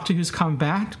since Doctor Who's come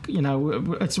back. You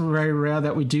know, it's very rare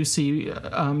that we do see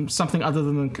something other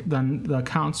than the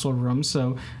council room,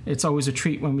 so it's always a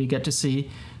treat when we get to see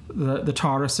the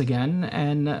TARDIS again.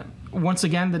 And once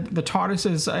again, the TARDIS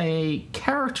is a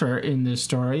character in this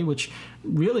story, which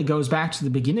really goes back to the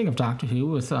beginning of Doctor Who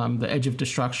with the Edge of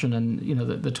Destruction, and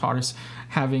the TARDIS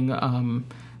having an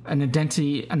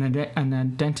identity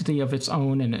of its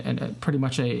own, and pretty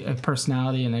much a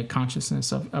personality and a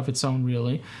consciousness of its own,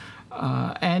 really.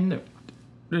 And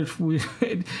if we,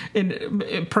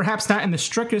 perhaps not in the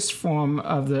strictest form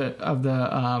of it,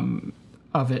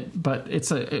 but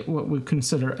it's what we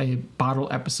consider a bottle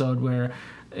episode where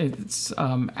it's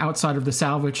outside of the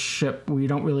salvage ship. We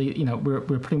don't really, we're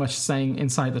pretty much staying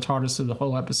inside the TARDIS through the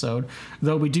whole episode,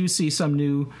 though we do see some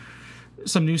new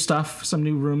stuff, some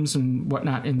new rooms and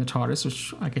whatnot in the TARDIS,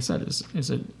 which, like I said, is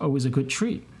always a good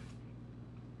treat.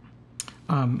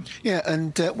 And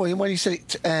when you said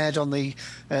it aired on the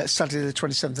Saturday the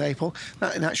 27th of April,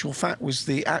 that in actual fact was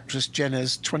the actress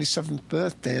Jenna's 27th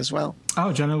birthday as well.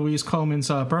 Oh, Jenna Louise Coleman's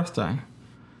birthday.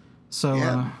 So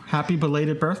happy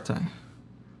belated birthday.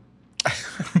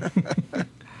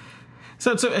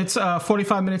 So it's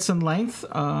 45 minutes in length.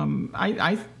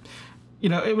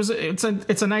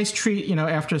 it's a nice treat,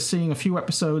 after seeing a few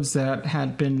episodes that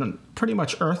had been pretty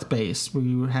much Earth-based.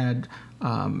 We had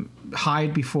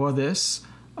Hyde before this.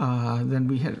 Then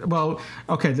we had the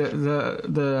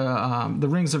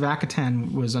Rings of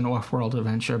Akatan was an off-world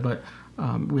adventure, but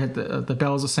we had the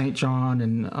Bells of St. John,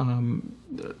 and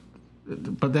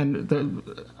but then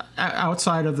the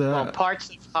outside of the parts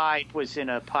of Hyde was in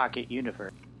a pocket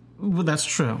universe. Well, that's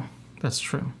true.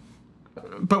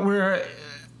 But we're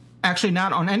actually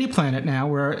not on any planet now.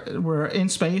 We're in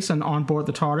space and on board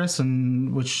the TARDIS,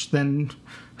 and which then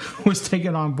was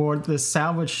taken on board this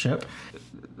salvage ship.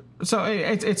 So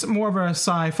it's more of a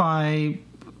sci-fi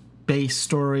based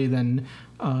story than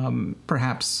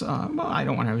perhaps. I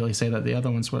don't want to really say that the other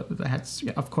ones had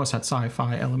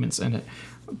sci-fi elements in it,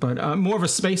 but more of a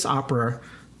space opera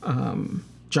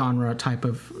genre type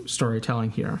of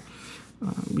storytelling here.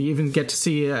 We even get to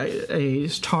see a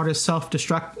TARDIS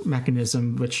self-destruct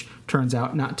mechanism, which turns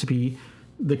out not to be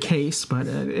the case. But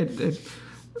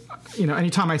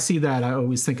anytime I see that, I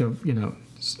always think of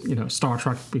Star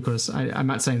Trek, because I'm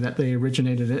not saying that they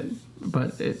originated it,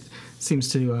 but it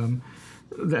seems to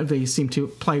they seem to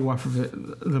play off of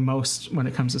it the most when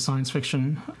it comes to science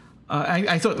fiction.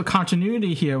 I thought the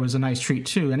continuity here was a nice treat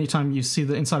too. Anytime you see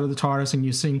the inside of the TARDIS and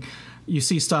you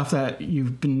see stuff that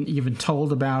you've been even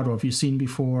told about or if you've seen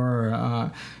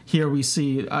before. Here we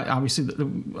see obviously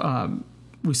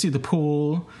we see the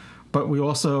pool, but we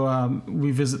also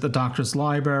we visit the Doctor's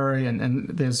library, and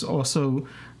there's also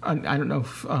I don't know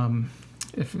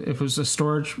if it was a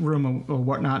storage room or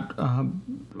whatnot,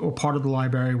 or part of the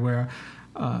library where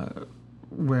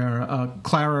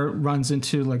Clara runs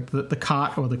into like the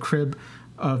cot or the crib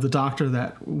of the Doctor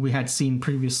that we had seen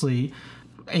previously.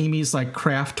 Amy's like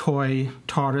craft toy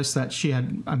TARDIS that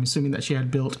I'm assuming that she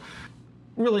had built.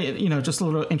 Really, just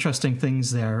little interesting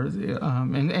things there.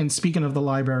 And speaking of the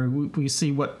library, we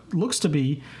see what looks to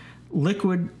be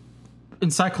liquid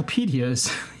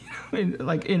encyclopedias,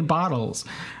 in bottles,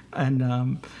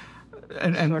 and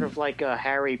sort of like a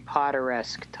Harry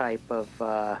Potter-esque type of.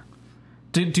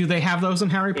 Do they have those in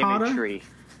Harry Potter? Imagery.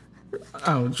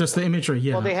 Oh, just the imagery,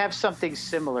 yeah. Well, they have something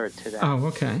similar to that. Oh,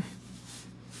 okay.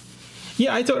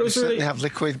 Yeah, I thought it was really. They have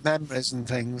liquid memories and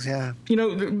things, yeah.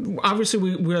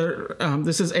 Obviously we're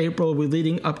this is April. We're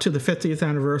leading up to the 50th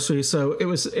anniversary, so it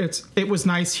was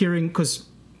nice hearing, because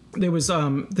there was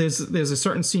there's a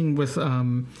certain scene with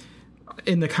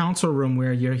in the council room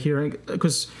where you're hearing,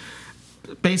 because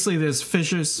basically there's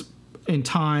fissures in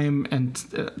time, and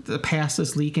the past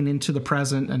is leaking into the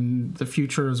present and the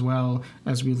future as well,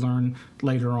 as we learn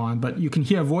later on. But you can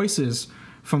hear voices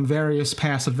from various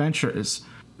past adventures,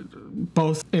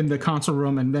 both in the console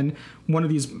room, and then one of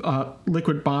these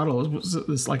liquid bottles,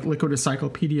 this like liquid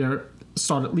encyclopedia,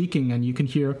 started leaking, and you can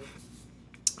hear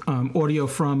audio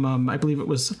from I believe it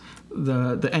was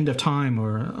the end of time,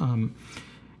 or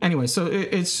anyway. So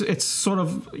it's sort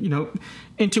of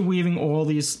interweaving all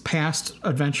these past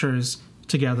adventures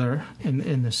together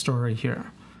in this story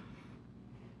here.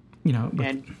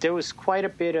 And there was quite a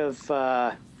bit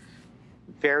of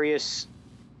various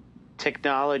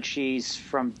technologies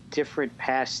from different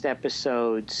past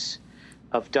episodes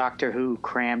of Doctor Who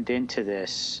crammed into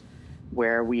this,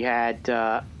 where we had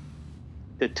the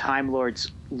Time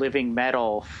Lord's living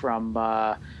metal from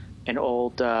an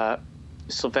old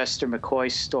Sylvester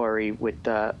McCoy story with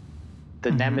the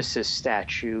Nemesis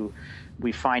statue.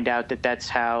 We find out that that's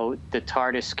how the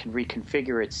TARDIS can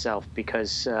reconfigure itself,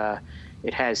 because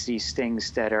it has these things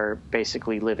that are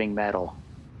basically living metal.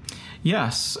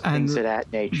 Yes, and things of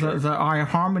that nature. The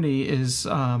iHarmony is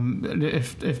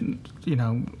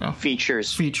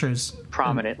features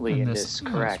prominently in this,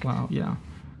 correct? Wow, yeah.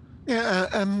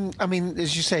 Yeah, I mean,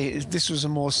 as you say, this was a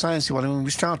more sciencey one. I mean, we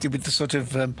started with the sort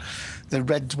of the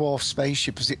red dwarf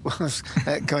spaceship, as it was,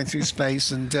 going through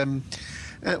space, and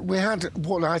we had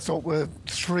what I thought were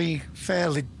three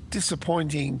fairly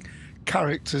disappointing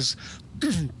characters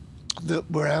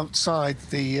that were outside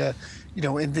the,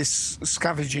 in this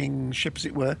scavenging ship, as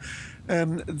it were.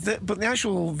 But the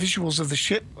actual visuals of the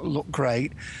ship looked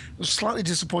great. I was slightly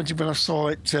disappointed when I saw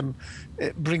it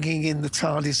bringing in the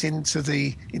TARDIS into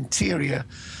the interior.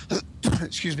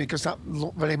 Excuse me, because that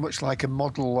looked very much like a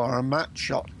model or a matte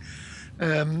shot.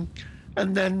 And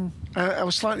then I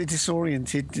was slightly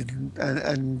disoriented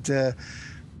and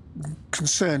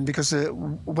concerned, because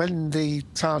when the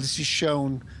TARDIS is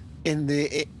shown in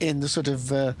the sort of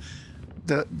the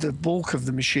bulk of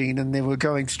the machine, and they were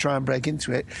going to try and break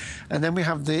into it, and then we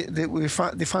have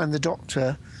they find the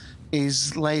Doctor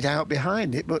is laid out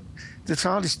behind it, but the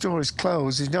TARDIS door is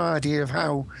closed. There's no idea of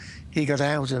how he got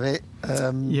out of it.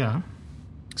 Yeah.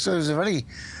 So it was a very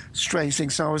strange thing.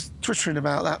 So I was twittering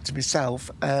about that to myself.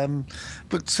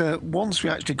 But once we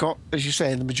actually got, as you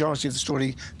say, the majority of the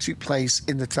story took place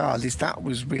in the TARDIS, that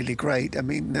was really great. I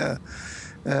mean,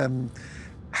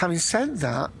 having said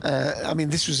that, I mean,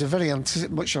 this was a very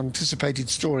much anticipated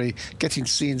story, getting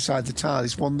to see inside the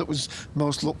TARDIS, one that was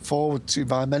most looked forward to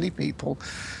by many people.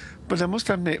 But I must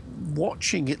admit,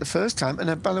 watching it the first time,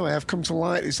 and by the way, I've come to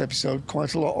like this episode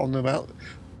quite a lot on about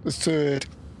the third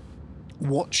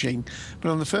watching, but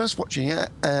on the first watching it,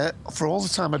 for all the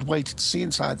time I'd waited to see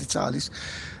inside the TARDIS,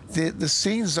 the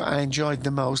scenes that I enjoyed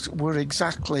the most were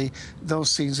exactly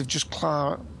those scenes of just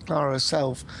Clara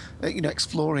herself,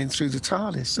 exploring through the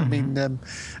TARDIS. I mean,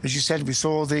 as you said, we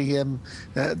saw the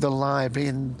library,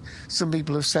 and some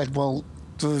people have said, well,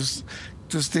 does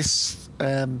this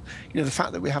the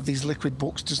fact that we have these liquid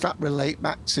books, does that relate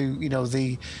back to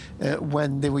the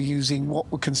when they were using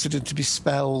what were considered to be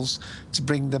spells to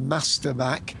bring the master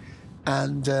back,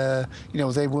 and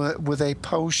were they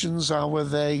potions, or were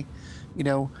they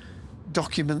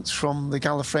documents from the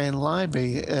Gallifreyan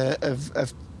library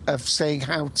of saying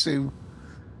how to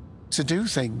do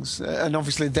things, and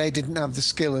obviously they didn't have the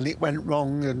skill and it went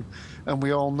wrong, and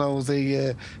we all know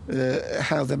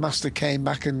how the master came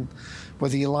back, and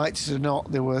whether you liked it or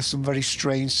not, there were some very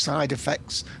strange side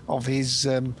effects of his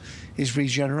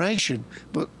regeneration.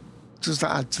 But does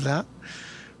that add to that?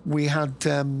 We had,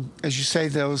 as you say,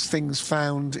 those things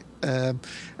found. I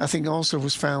think also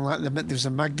was found like there's a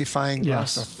magnifying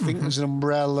glass. Yes. I think there's an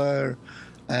umbrella,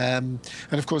 and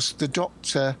of course the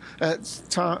Doctor,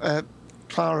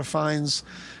 Clara finds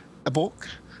a book,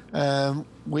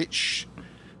 which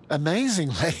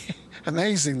amazingly,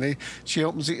 she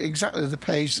opens exactly the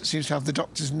page that seems to have the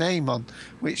Doctor's name on,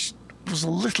 which was a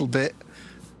little bit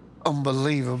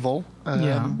unbelievable.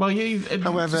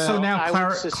 However, so now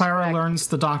Clara learns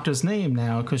the Doctor's name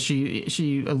now, because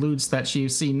she alludes that she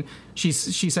said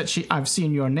I've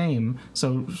seen your name.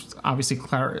 So obviously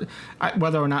Clara,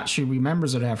 whether or not she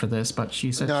remembers it after this, but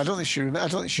she said I don't think she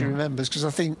remembers, because I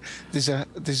think there's a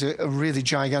really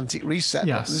gigantic reset,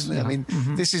 isn't it? I mean,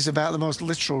 this is about the most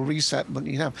literal reset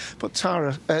you have. But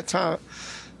Taras.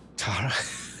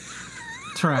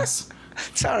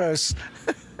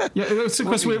 Yeah,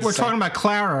 because we're talking about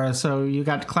Clara, so you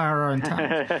got Clara and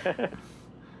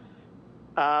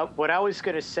what I was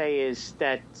going to say is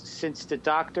that since the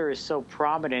Doctor is so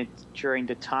prominent during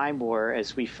the Time War,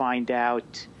 as we find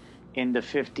out in the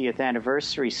 50th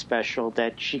anniversary special,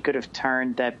 that she could have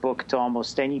turned that book to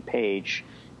almost any page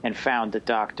and found the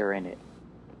Doctor in it.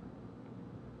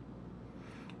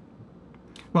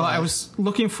 Well, I was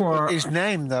looking for his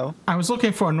name, though. I was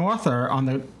looking for an author on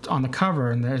the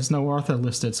cover, and there's no author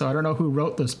listed, so I don't know who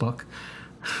wrote this book.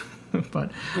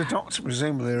 But the Doctor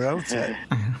presumably wrote it.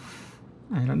 I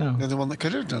don't know. They're the one that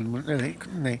could have done, really,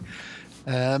 couldn't he?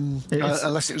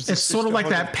 Unless it was. It's sort of like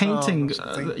that painting,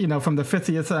 from the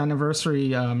 50th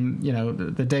anniversary.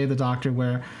 The Day of the Doctor,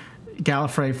 where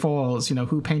Gallifrey falls.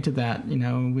 Who painted that?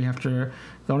 We have to.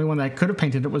 The only one that could have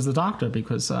painted it was the Doctor,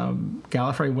 because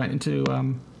Gallifrey went into,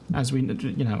 as we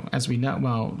know.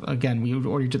 Well, again, we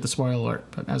already did the spoiler alert,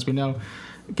 but as we know,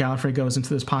 Gallifrey goes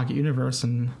into this pocket universe,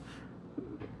 and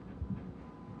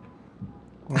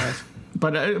right.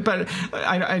 But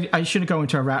I shouldn't go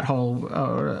into a rat hole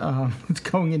or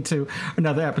going into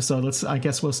another episode. I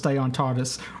guess we'll stay on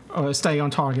TARDIS, or stay on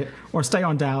target, or stay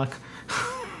on Dalek.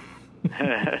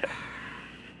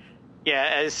 Yeah,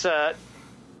 as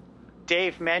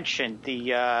Dave mentioned,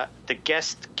 the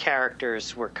guest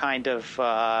characters were kind of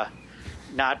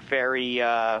not very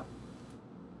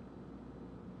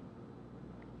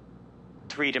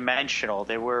three-dimensional.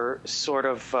 They were sort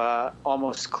of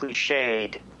almost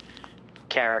cliched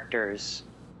characters.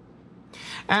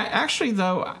 Actually,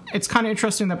 though, it's kind of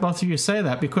interesting that both of you say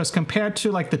that, because compared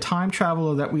to like the time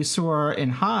traveler that we saw in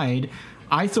Hyde,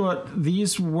 I thought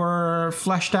these were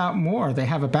fleshed out more. They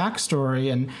have a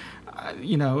backstory, and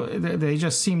they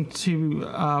just seem to.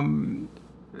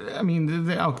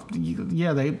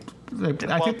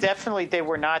 Definitely, they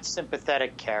were not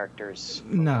sympathetic characters.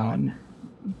 No,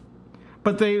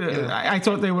 but I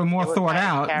thought they were more thought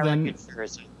out than.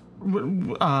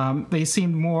 They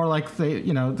seemed more like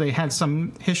they had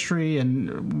some history,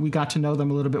 and we got to know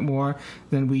them a little bit more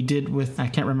than we did with, I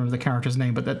can't remember the character's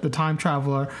name, but the time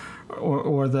traveler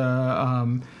or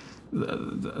the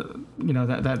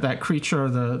that creature,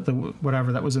 the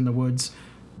whatever that was in the woods.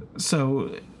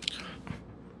 So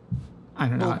I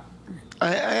don't know.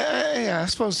 I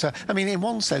suppose so. I mean, in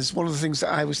one sense, one of the things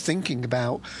that I was thinking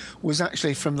about was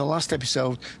actually from the last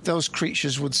episode, those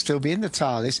creatures would still be in the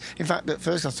TARDIS. In fact, at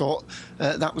first I thought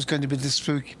that was going to be the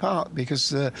spooky part, because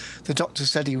the Doctor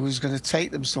said he was going to take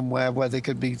them somewhere where they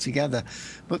could be together.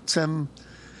 But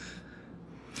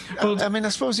I mean, I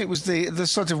suppose it was the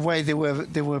sort of way they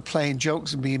were playing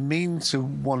jokes and being mean to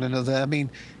one another. I mean,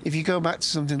 if you go back to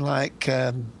something like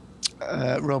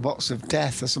Robots of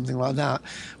Death or something like that,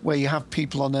 where you have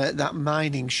people on that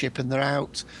mining ship and they're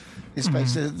out in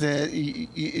space,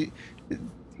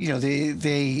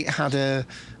 they had a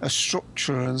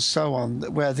structure and so on,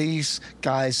 where these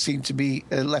guys seem to be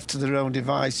left to their own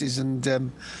devices,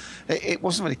 and it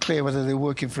wasn't really clear whether they were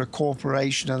working for a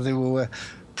corporation or they were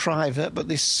private, but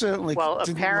they certainly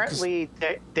apparently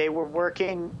they were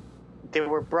working. They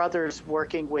were brothers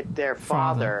working with their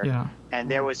father,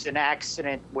 and there was an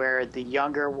accident where the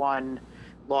younger one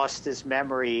lost his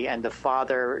memory and the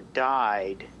father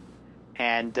died,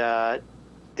 and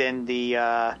then the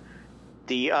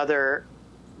other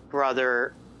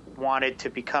brother wanted to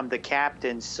become the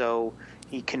captain, so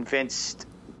he convinced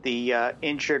the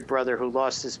injured brother who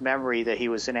lost his memory that he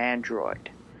was an android.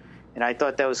 And I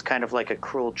thought that was kind of like a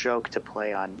cruel joke to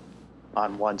play on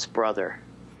one's brother.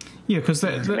 Yeah, because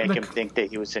to make him think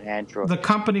that he was an android. The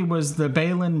company was the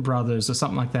Balin brothers or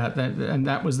something like that, and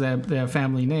that was their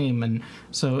family name. And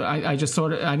so I just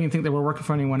thought, I didn't think they were working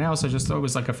for anyone else. I just thought it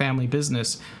was like a family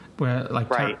business where,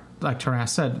 like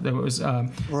Taras said, there was a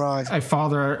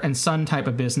father and son type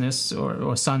of business,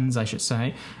 or sons, I should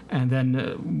say. And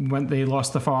then when they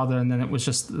lost the father, and then it was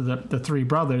just the three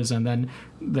brothers, and then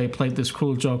they played this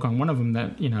cruel joke on one of them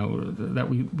that that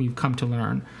we've come to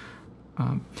learn.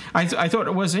 I thought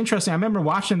it was interesting. I remember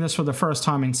watching this for the first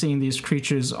time and seeing these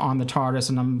creatures on the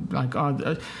TARDIS, and I'm like,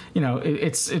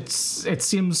 it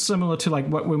seems similar to like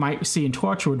what we might see in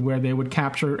Torchwood, where they would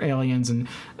capture aliens and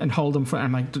hold them for.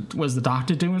 I'm like, was the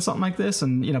Doctor doing something like this?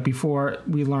 And before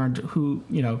we learned who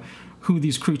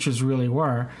these creatures really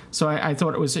were. So I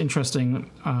thought it was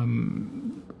interesting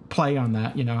play on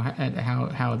that. And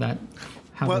how that.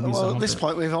 Well, at this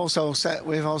point, we've also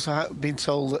been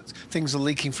told that things are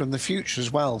leaking from the future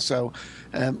as well. So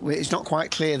it's not quite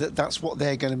clear that that's what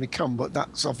they're going to become, but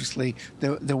that's obviously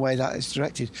the way that is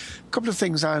directed. A couple of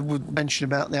things I would mention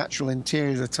about the actual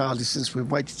interior of the TARDIS, since we've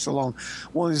waited so long.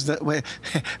 One is that when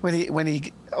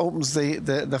he opens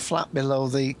the flap below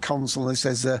the console and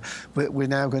says we're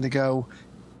now going to go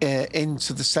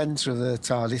into the centre of the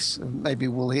TARDIS. Maybe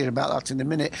we'll hear about that in a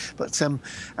minute. But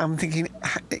I'm thinking,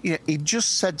 he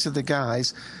just said to the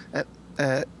guys,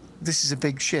 this is a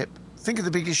big ship. Think of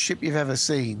the biggest ship you've ever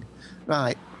seen.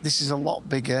 Right, this is a lot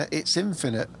bigger. It's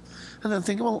infinite. And then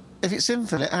thinking, well, if it's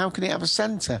infinite, how can it have a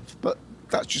centre? But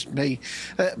that's just me.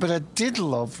 But I did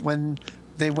love when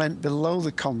they went below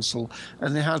the console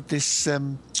and they had this...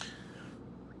 I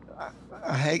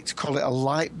hate to call it a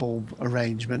light bulb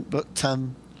arrangement, but...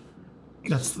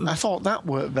 I thought that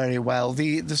worked very well.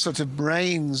 The sort of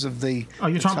brains of the... Oh,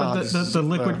 you're talking about the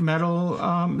liquid metal,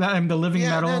 the living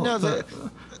metal? No,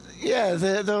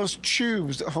 those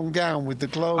tubes that hung down with the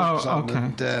globes on. Okay.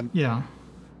 And,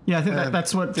 I think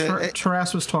that's what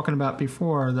Taras was talking about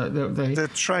before. The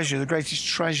treasure, the greatest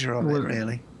treasure of it,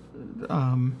 really.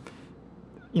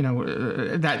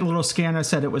 That little scanner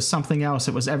said it was something else.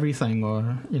 It was everything,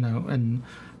 or, and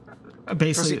basically...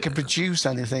 Because it could produce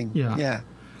anything. Yeah.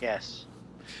 Yes.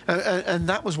 And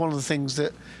that was one of the things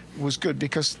that was good,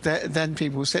 because then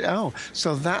people would say, oh,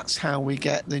 so that's how we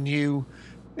get the new,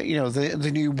 the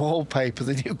new wallpaper,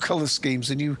 the new colour schemes,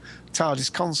 the new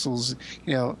TARDIS consoles.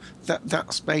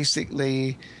 That's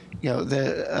basically,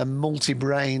 the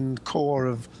multi-brain core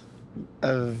of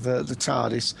the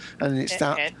TARDIS, and it's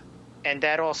that. And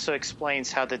that also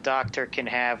explains how the Doctor can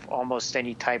have almost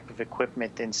any type of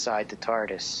equipment inside the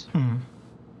TARDIS.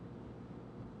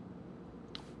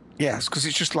 Yes, because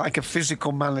it's just like a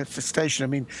physical manifestation. I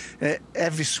mean,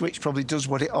 every switch probably does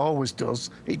what it always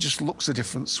does. It just looks a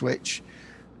different switch,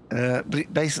 but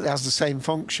it basically has the same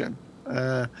function.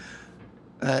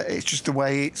 It's just the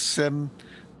way it's, like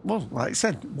I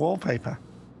said, wallpaper.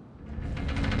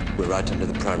 We're right under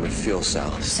the primary fuel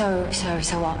cell. So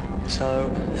what?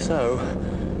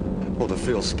 All the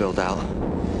fuel spilled out.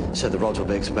 So the rods will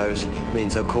be exposed.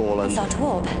 Means they'll call and... Start to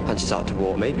warp? And start to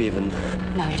warp, maybe even...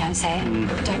 No, you don't say it.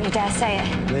 Don't you dare say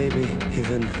it. Maybe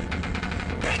even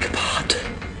break apart.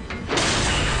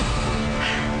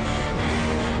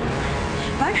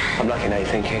 What? I'm liking how you're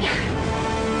thinking.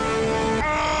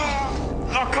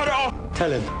 I'll cut it off!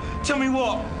 Tell him. Tell me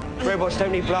what? Robots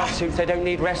don't need blast suits, they don't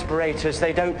need respirators,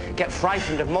 they don't get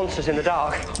frightened of monsters in the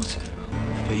dark.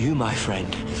 But you, my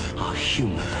friend, are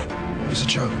human. was a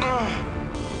joke.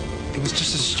 It was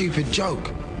just a stupid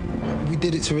joke. We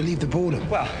did it to relieve the boredom.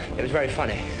 Well, it was very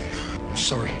funny.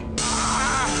 Sorry.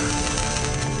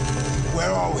 Where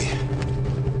are we?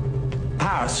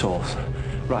 Power source.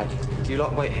 Right, you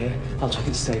lot wait here. I'll check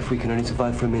it's safe. We can only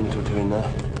survive for a minute or two in there.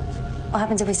 What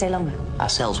happens if we stay longer? Our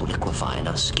cells will liquefy and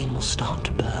our skin will start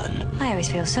to burn. I always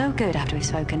feel so good after we've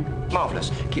spoken. Marvellous.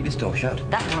 Keep this door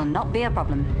shut. That will not be a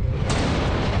problem.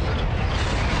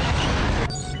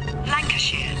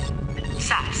 Lancashire.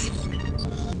 SAS.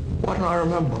 What do I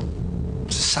remember?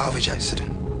 It's a salvage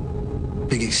accident.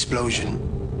 Big explosion.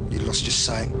 You lost your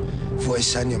sight,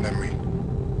 voice and your memory.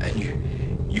 And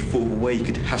you thought away you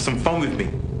could have some fun with me.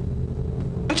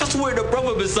 I just wanted a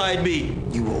brother beside me.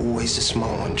 You were always the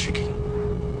smart one, Tricky.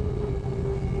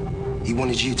 He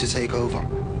wanted you to take over.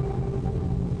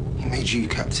 He made you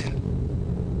captain.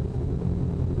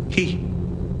 He?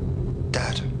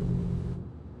 Dad.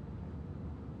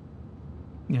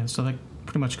 Yeah, so that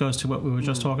pretty much goes to what we were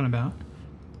just talking about.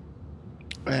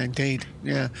 Indeed,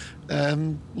 yeah.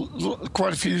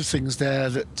 Quite a few things there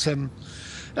that,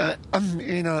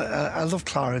 I love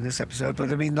Clara in this episode,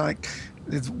 but I mean, like,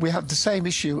 we have the same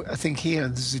issue, I think, here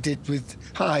as they did with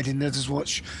Hyde in Nurse's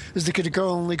Watch, as they could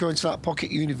only go into that pocket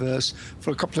universe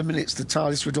for a couple of minutes. The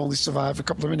TARDIS would only survive a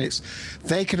couple of minutes.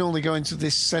 They can only go into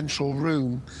this central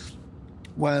room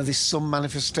where there's some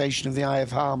manifestation of the Eye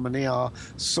of Harmony or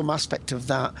some aspect of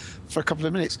that for a couple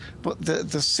of minutes. But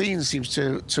the scene seems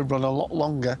to run a lot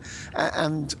longer.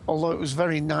 And although it was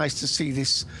very nice to see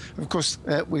this, of course,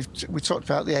 we talked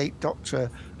about the Eighth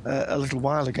Doctor a little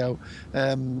while ago,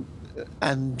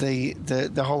 and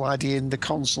the whole idea in the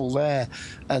console there,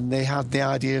 and they had the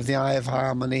idea of the Eye of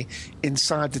Harmony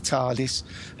inside the TARDIS,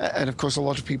 and of course a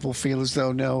lot of people feel as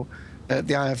though no,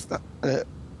 the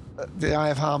Eye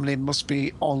of Harmony must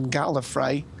be on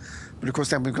Gallifrey, but of course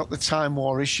then we've got the Time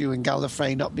War issue and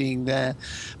Gallifrey not being there.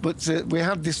 But we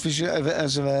had this vision of it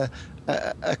as a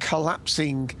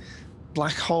collapsing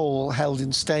black hole held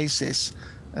in stasis,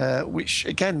 which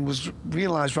again was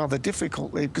realised rather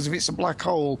difficultly, because if it's a black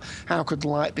hole, how could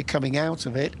light be coming out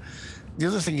of it? The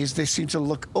other thing is they seem to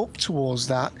look up towards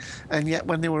that, and yet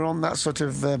when they were on that sort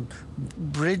of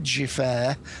bridge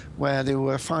affair where they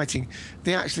were fighting,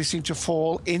 they actually seem to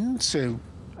fall into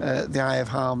the Eye of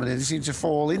Harmony. They seem to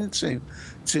fall into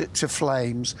to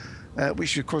flames,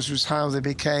 which of course was how they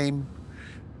became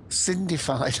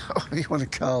cindified, whatever you want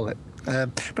to call it.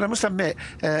 But I must admit,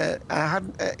 I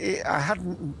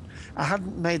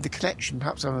hadn't made the connection.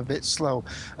 Perhaps I'm a bit slow.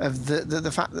 Of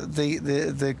the fact that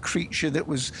the creature that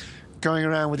was going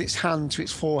around with its hand to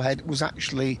its forehead was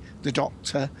actually the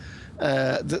Doctor.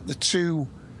 That the two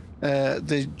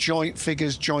the joint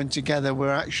figures joined together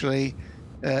were actually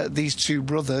these two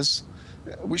brothers,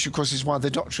 which of course is why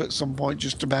the Doctor at some point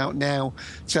just about now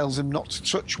tells them not to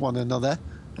touch one another,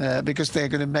 because they're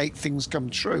going to make things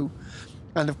come true.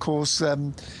 And of course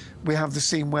we have the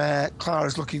scene where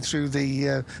Clara's looking through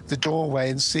the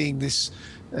doorway and seeing this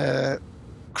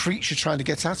creature trying to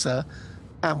get at her,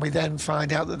 and we then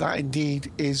find out that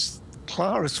indeed is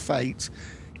Clara's fate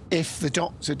if the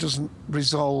Doctor doesn't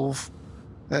resolve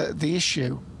the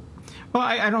issue. Well,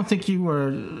 I don't think you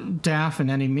were daft in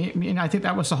any mean. I think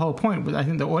that was the whole point. But I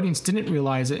think the audience didn't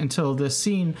realize it until the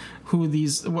scene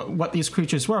what these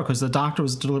creatures were, because the Doctor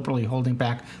was deliberately holding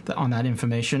back on that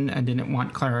information and didn't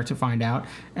want Clara to find out.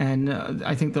 And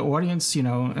I think the audience,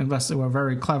 unless they were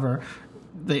very clever,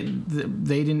 they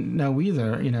didn't know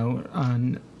either,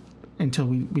 until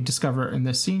we discover in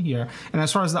this scene here. And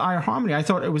as far as the Eye of Harmony, I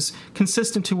thought it was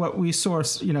consistent to what we saw,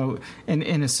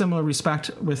 in a similar respect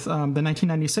with the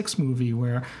 1996 movie,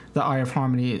 where the Eye of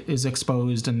Harmony is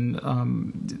exposed and,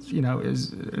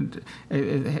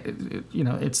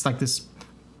 it's like this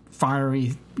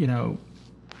fiery,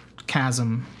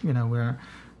 chasm, where...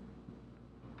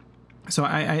 So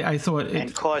I thought it...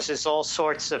 And causes all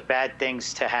sorts of bad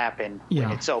things to happen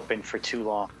when it's open for too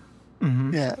long.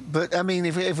 Mm-hmm. Yeah, but I mean,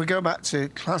 if we go back to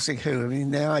classic Who, I mean,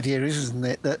 the idea is, isn't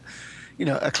it, that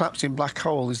a collapsing black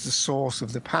hole is the source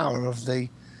of the power of the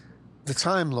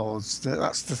Time Lords.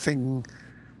 That's the thing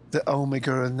that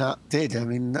Omega and that did. I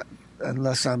mean,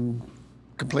 unless I'm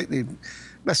completely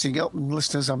messing up, and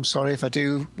listeners, I'm sorry if I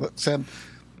do,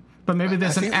 but maybe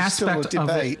there's an aspect of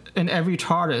it in every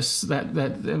TARDIS that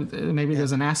maybe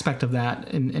there's an aspect of that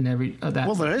in every that.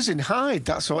 Well, there is in Hyde.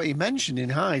 That's what he mentioned in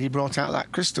Hyde. He brought out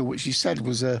that crystal, which he said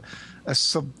was a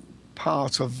sub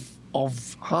part of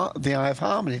the Eye of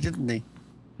Harmony, didn't he?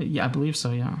 Yeah, I believe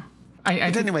so. Yeah.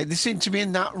 But anyway, they seemed to be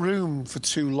in that room for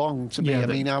too long to me. I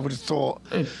mean, I would have thought...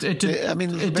 It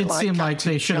did seem like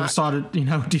they should have started,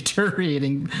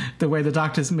 deteriorating the way the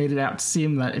doctors made it out to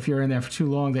seem that if you're in there for too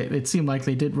long, it seemed like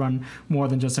they did run more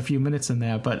than just a few minutes in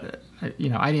there. But, I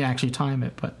didn't actually time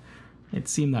it, but it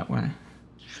seemed that way.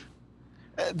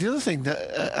 The other thing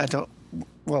that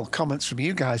comments from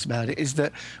you guys about it is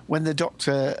that when the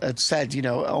doctor had said,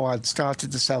 I'd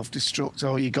started the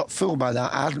self-destruct, you got fooled by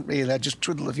that, I hadn't really, I just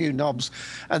twiddled a few knobs,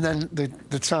 and then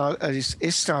the TARDIS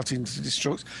is starting to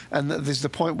destruct, and there's the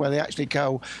point where they actually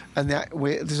go, and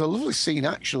there's a lovely scene,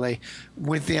 actually,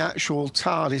 with the actual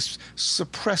TARDIS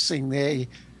suppressing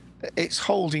it's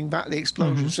holding back the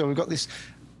explosion, so we've got this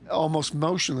almost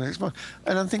motionless explosion,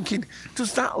 and I'm thinking,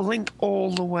 does that link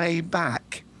all the way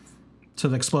back to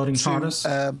the exploding TARDIS?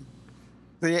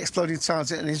 The exploding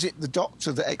TARDIS, and is it the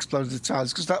Doctor that exploded the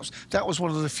TARDIS? Because that was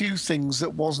one of the few things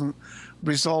that wasn't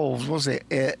resolved, was it,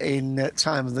 in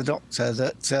Time of the Doctor?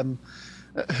 That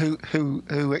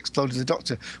who exploded the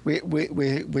Doctor?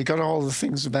 We got all the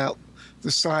things about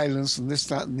the silence and this,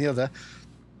 that, and the other.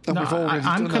 And we've already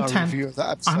done our review of that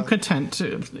episode. I'm content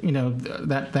to,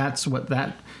 that's what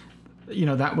that,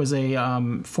 that was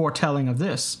a foretelling of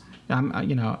this.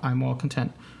 I'm all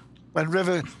content. When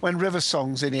River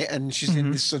Song's in it and she's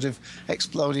in this sort of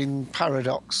exploding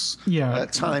paradox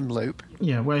time loop.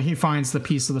 Yeah, where he finds the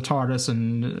piece of the TARDIS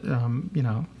and,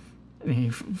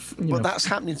 But that's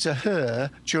happening to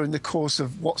her during the course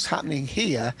of what's happening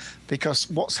here, because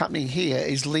what's happening here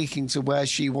is leaking to where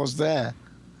she was there.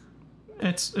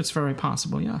 It's very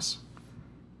possible, yes.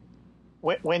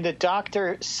 When the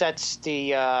Doctor sets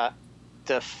the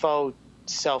faux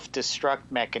self-destruct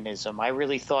mechanism, I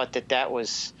really thought that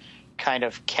was kind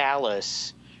of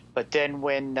callous. But then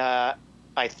when I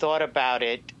thought about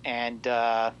it and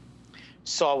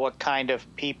saw what kind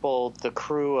of people the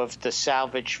crew of the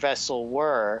salvage vessel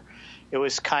were, it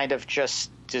was kind of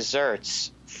just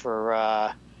desserts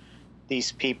for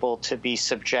these people to be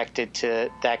subjected to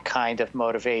that kind of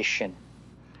motivation.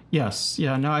 Yes.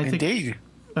 Yeah. No, I think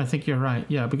you're right.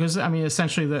 Yeah, because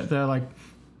essentially they're like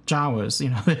Jawas.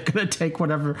 They're going to take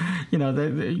whatever.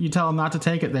 You tell them not to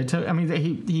take it. They took.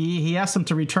 He asked them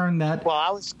to return that. Well,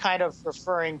 I was kind of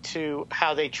referring to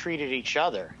how they treated each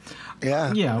other.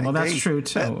 Yeah. Yeah. Well, that's true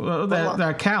too.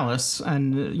 They're callous,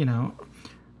 and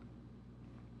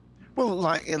Well,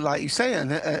 like you say,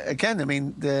 and again,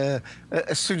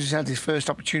 as soon as he had his first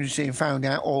opportunity and found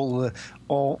out all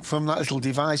from that little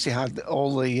device he had,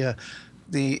 all the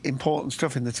important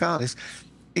stuff in the TARDIS,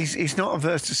 he's not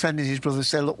averse to sending his brother to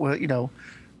say, look,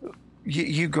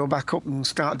 you go back up and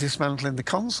start dismantling the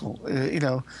console.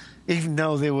 Even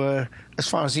though they were, as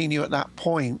far as he knew at that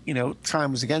point,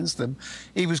 time was against them.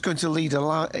 He was going to leave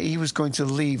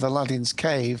Aladdin's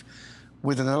cave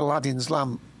with an Aladdin's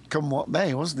lamp, come what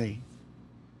may, wasn't he?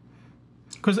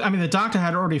 Because the Doctor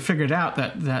had already figured out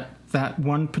that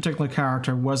one particular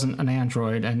character wasn't an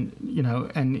android, and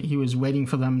he was waiting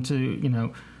for them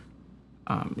to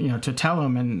to tell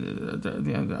him.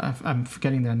 And I'm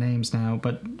forgetting their names now,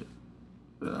 but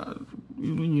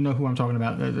you know who I'm talking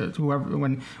about. Whoever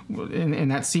when in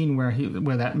that scene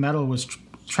where that metal was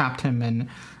trapped him, and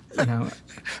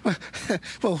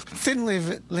well, thinly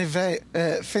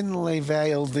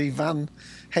veiled the Van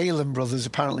Halen brothers,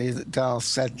 apparently, that Darth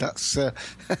said, that's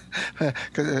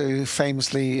who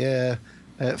famously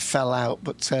fell out,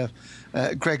 but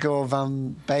Gregor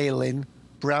Van Balen,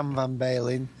 Bram Van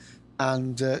Balen,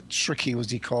 and Tricky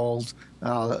was he called,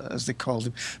 as they called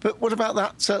him. But what about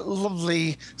that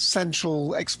lovely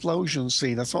central explosion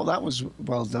scene? I thought that was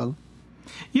well done.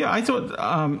 Yeah, I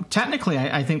thought technically,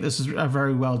 I think this is a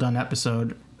very well done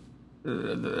episode.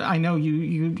 I know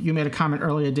you made a comment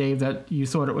earlier, Dave, that you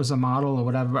thought it was a model or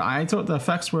whatever. I thought the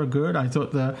effects were good. I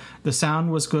thought the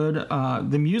sound was good.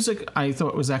 The music I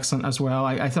thought was excellent as well.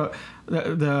 I thought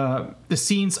the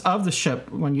scenes of the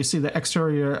ship, when you see the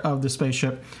exterior of the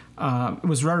spaceship,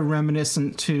 was very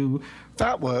reminiscent to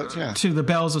that worked, yeah, to the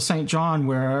Bells of St. John,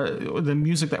 where the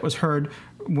music that was heard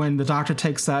when the Doctor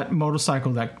takes that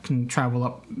motorcycle that can travel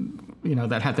up,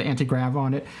 that had the anti-grav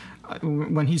on it.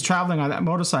 When he's traveling on that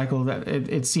motorcycle, that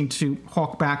it seemed to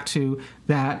hark back to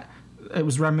that. It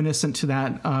was reminiscent to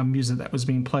that music that was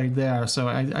being played there. So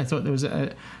I thought there was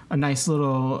a nice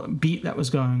little beat that was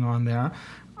going on there.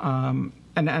 And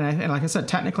like I said,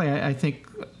 technically, I think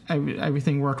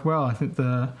everything worked well. I think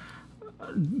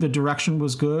the direction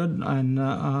was good, and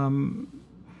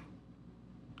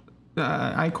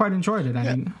I quite enjoyed it.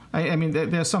 I mean,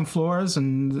 there's some flaws,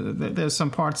 and there's some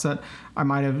parts that I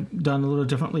might have done a little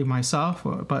differently myself,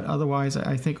 but otherwise,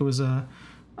 I think it was a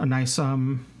nice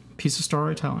piece of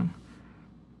storytelling.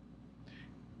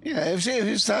 Yeah,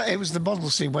 it was the model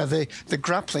scene where the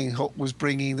grappling hook was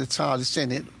bringing the TARDIS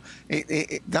in.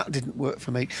 That didn't work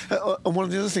for me. And one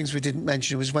of the other things we didn't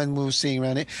mention was when we were seeing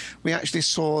around it, we actually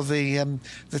saw the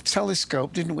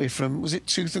telescope, didn't we? From, was it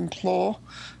Tooth and Claw,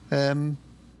 from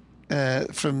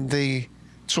the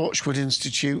Torchwood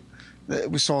Institute.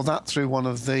 We saw that through one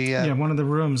of the one of the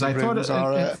rooms. I thought it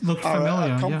looked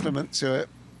familiar. A compliment to it.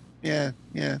 Yeah.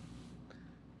 Yeah,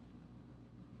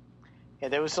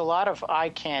 there was a lot of eye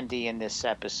candy in this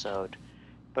episode,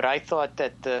 but I thought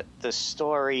that the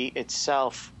story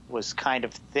itself was kind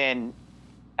of thin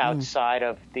outside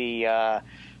of the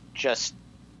just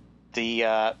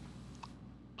the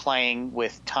playing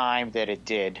with time that it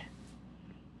did.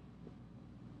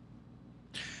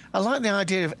 I like the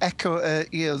idea of echo.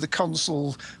 The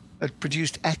console had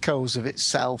produced echoes of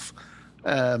itself,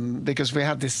 because we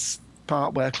had this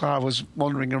part where Clara was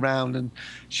wandering around and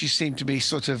she seemed to be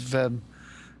sort of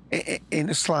in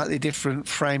a slightly different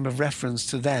frame of reference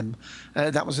to them.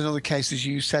 That was another case, as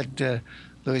you said,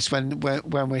 Lewis, when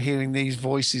we're hearing these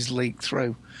voices leak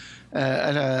through,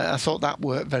 and I thought that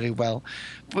worked very well.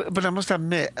 But I must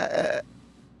admit,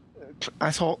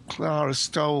 I thought Clara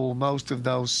stole most of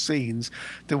those scenes.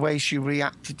 The way she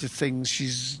reacted to things,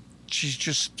 she's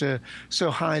just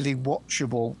so highly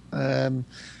watchable.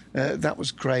 That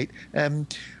was great.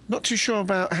 Not too sure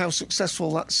about how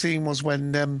successful that scene was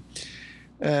when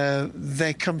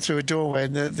they come through a doorway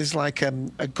and there's like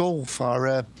a gulf,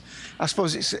 or I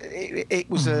suppose it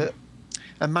was a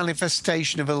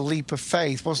manifestation of a leap of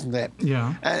faith, wasn't it?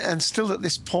 Yeah. And still at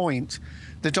this point,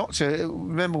 the Doctor,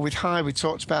 remember with High, we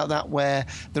talked about that, where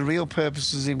the real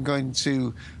purpose of him going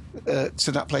to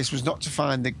that place was not to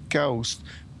find the ghost,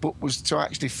 but was to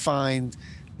actually find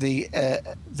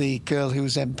the girl who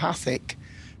was empathic,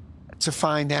 to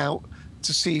find out,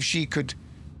 to see if she could,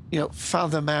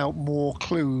 fathom out more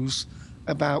clues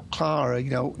about Clara.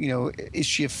 Is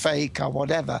she a fake or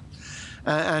whatever?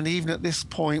 And even at this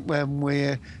point, when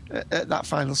we're at that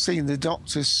final scene, the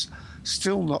Doctor's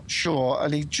still not sure,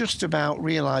 and he just about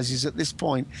realises at this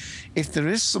point, if there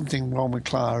is something wrong with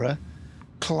Clara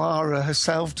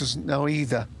herself doesn't know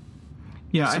either.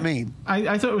 Yeah, I mean,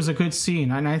 I thought it was a good scene,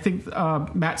 and I think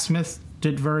Matt Smith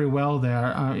did very well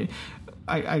there.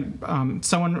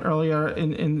 Someone earlier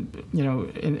in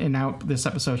this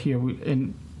episode here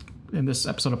in this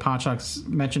episode of Podshock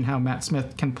mentioned how Matt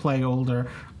Smith can play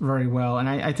older very well, and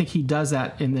I think he does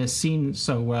that in this scene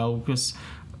so well, because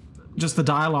just the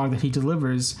dialogue that he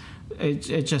delivers,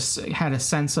 it just had a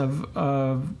sense of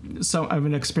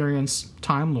an experienced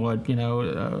Time Lord,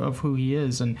 of who he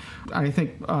is. And I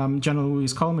think General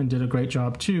Louise Coleman did a great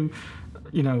job too,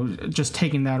 just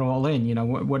taking that all in.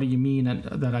 What do you mean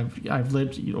that I've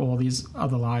lived all these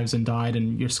other lives and died,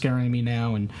 and you're scaring me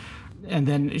now? And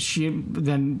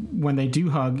then when they do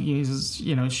hug,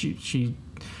 she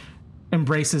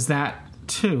embraces that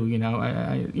too.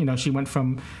 She went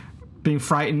from being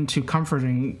frightened to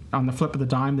comforting on the flip of the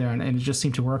dime there, and it just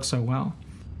seemed to work so well.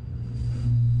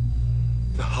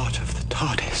 The heart of the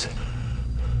TARDIS.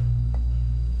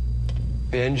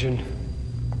 The engine.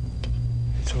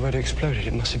 It's already exploded.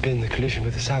 It must have been the collision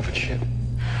with the salvage ship.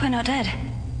 We're not dead.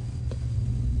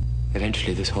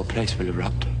 Eventually this whole place will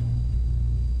erupt.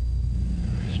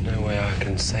 There's no way I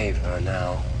can save her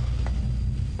now.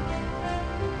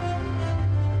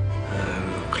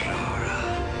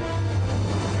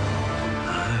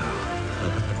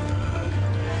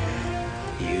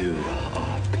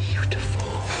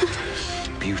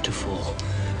 Beautiful,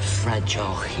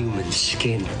 fragile human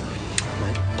skin.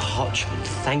 My parchment,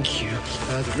 thank you.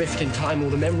 The rift in time, all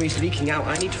the memories leaking out.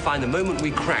 I need to find the moment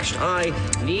we crashed. I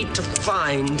need to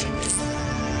find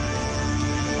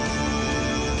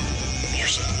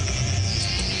music.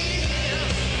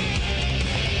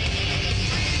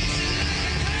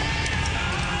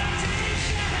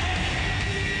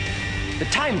 The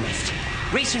time rift.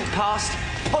 Recent past,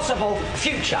 possible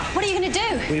future. What are you going to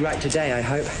do? Rewrite today, I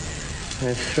hope.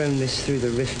 I've thrown this through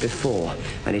the rift before.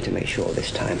 I need to make sure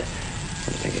this time.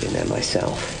 I'm going to get in there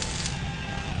myself.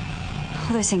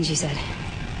 All those things you said.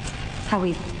 How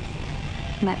we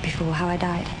met before, how I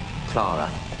died. Clara,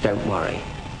 don't worry.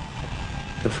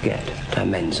 You'll forget.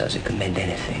 Time mends us. It can mend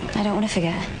anything. I don't want to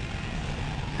forget.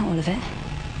 Not all of it.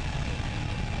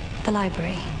 The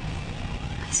library.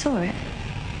 I saw it.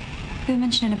 You were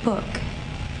mentioned in a book.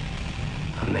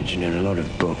 I'm mentioned in a lot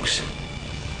of books.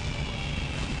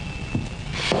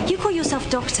 You call yourself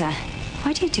Doctor.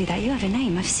 Why do you do that? You have a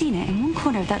name. I've seen it in one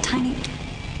corner of that tiny...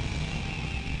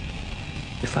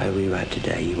 If I rewrite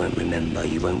today, you won't remember.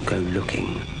 You won't go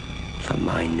looking for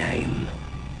my name.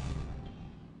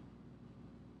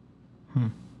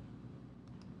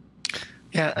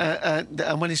 Yeah,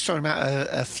 and when he's talking about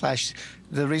a flash,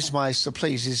 the reason why he's so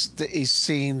pleased is that he's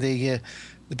seeing the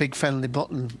big friendly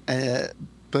button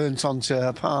burnt onto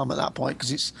her palm at that point,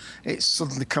 because it's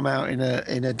suddenly come out in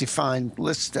a defined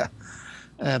blister.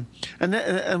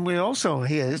 And we also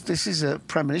hear this is a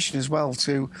premonition as well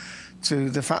to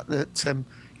the fact that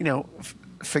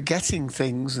forgetting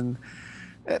things, and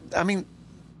I mean,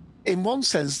 in one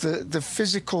sense, the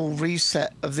physical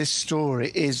reset of this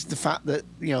story is the fact that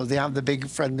they have the big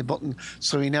friendly button,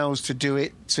 so he knows to do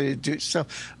it so.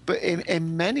 But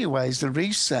in many ways, the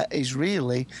reset is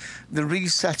really the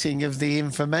resetting of the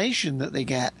information that they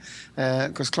get,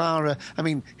 because Clara, I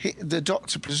mean, the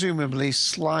Doctor presumably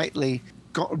slightly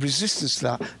got resistance to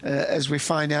that, as we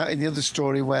find out in the other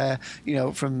story, where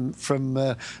from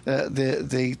the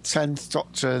 10th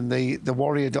Doctor and the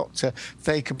Warrior Doctor,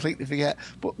 they completely forget,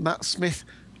 but Matt Smith,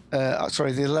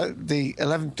 the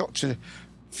 11th Doctor,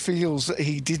 feels that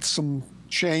he did some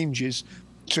changes,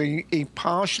 so he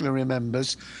partially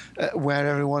remembers where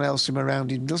everyone else around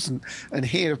him doesn't. And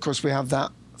here, of course, we have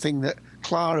that thing that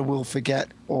Clara will forget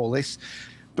all this.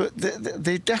 But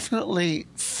they definitely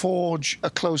forge a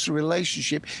closer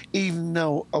relationship, even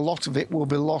though a lot of it will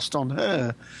be lost on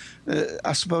her.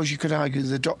 I suppose you could argue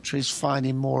the Doctor is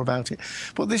finding more about it.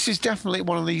 But this is definitely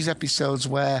one of these episodes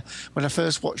where, when I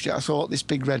first watched it, I thought this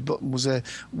big red button was a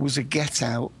get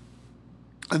out.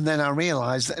 And then I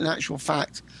realised that, in actual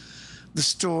fact, the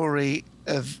story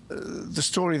of the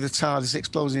TARDIS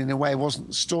exploding in a way wasn't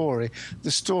the story.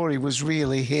 The story was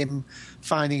really him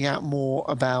finding out more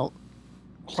about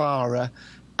Clara,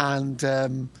 and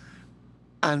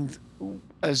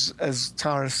as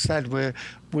Tara said, we're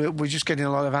just getting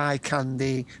a lot of eye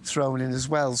candy thrown in as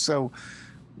well. So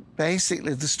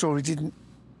basically, the story didn't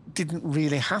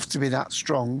really have to be that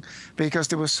strong, because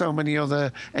there were so many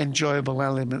other enjoyable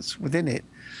elements within it.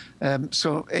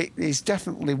 So it is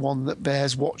definitely one that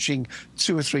bears watching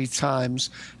 2 or 3 times,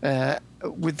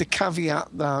 with the caveat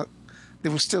that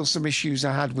there were still some issues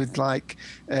I had with, like,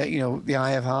 the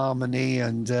Eye of Harmony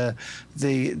and the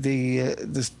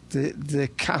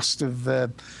cast of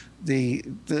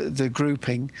the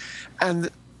grouping.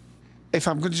 And if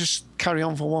I'm going to just carry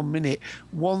on for 1 minute,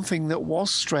 one thing that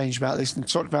was strange about this, and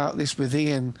talked about this with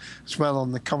Ian as well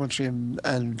on the commentary,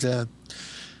 and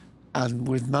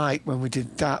with Mike when we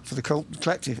did that for the Cult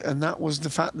Collective, and that was the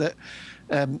fact that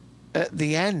at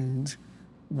the end,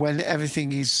 when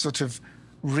everything is sort of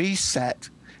reset,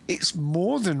 it's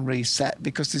more than reset,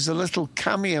 because there's a little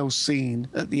cameo scene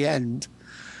at the end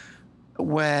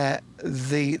where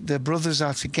the brothers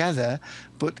are together,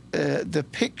 but the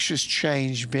pictures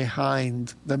change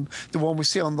behind them. The one we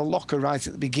see on the locker right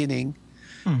at the beginning,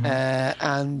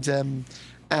 and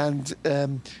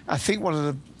I think one of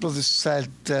the brothers said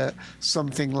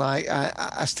something like,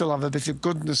 I still have a bit of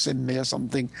goodness in me, or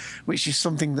something, which is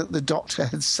something that the Doctor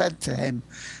had said to him.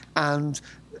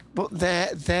 But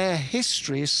their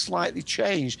history is slightly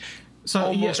changed. So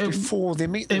almost before they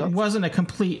meet them. It wasn't a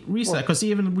complete reset, because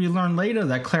even we learn later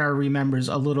that Clara remembers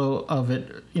a little of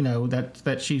it,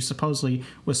 that she supposedly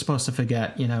was supposed to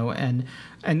forget, and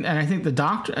I think the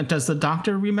Doctor, does the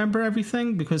Doctor remember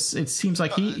everything? Because it seems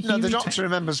like the Doctor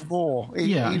remembers more.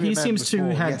 He seems to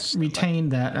have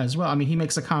retained that as well. I mean, he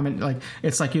makes a comment like,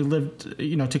 it's like you lived,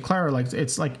 to Clara, like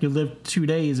it's like you lived 2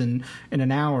 days in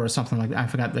an hour or something like that. I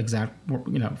forgot the exact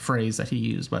phrase that he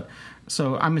used, but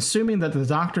so I'm assuming that the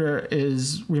Doctor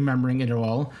is remembering it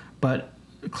all, but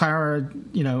Clara,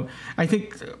 I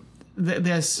think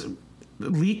there's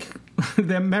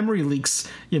their memory leaks,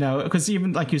 because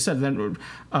even like you said, then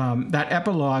that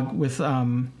epilogue with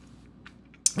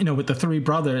with the 3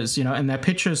 brothers, and their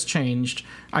pictures changed.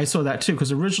 I saw that too,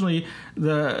 because originally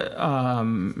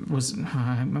I'm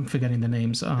forgetting the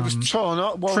names. It was torn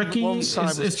up. Tricky is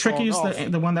Tricky's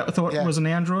the one that thought was an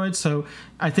android. So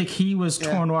I think he was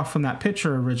torn off from that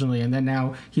picture originally, and then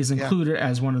now he's included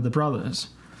as one of the brothers.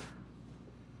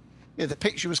 Yeah, the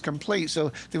picture was complete,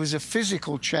 so there was a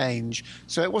physical change.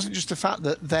 So it wasn't just the fact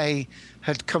that they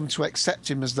had come to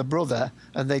accept him as the brother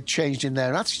and they'd changed in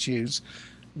their attitudes.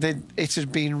 It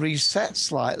had been reset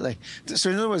slightly. So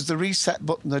in other words, the reset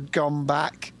button had gone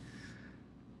back.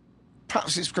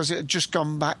 Perhaps it's because it had just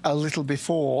gone back a little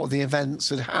before the events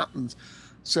had happened.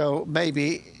 So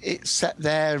maybe it set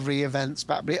their re-events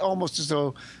back, but it almost as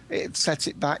though it set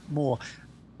it back more.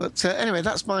 But anyway,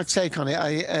 that's my take on it.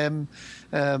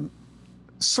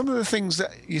 Some of the things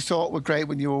that you thought were great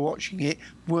when you were watching it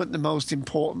weren't the most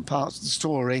important parts of the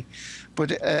story.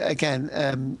 But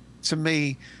again, to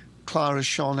me, Clara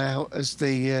shone out as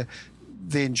the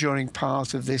enduring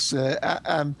part of this.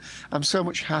 I'm so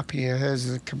much happier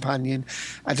as a companion.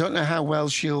 I don't know how well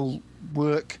she'll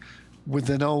work with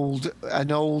an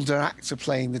older actor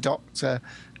playing the Doctor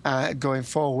going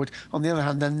forward. On the other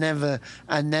hand,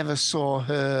 I never saw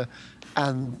her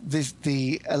and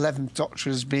the 11th Doctor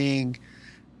as being,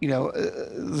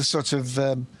 the sort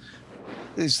of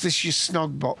is this your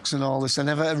snog box and all this. I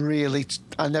never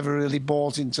really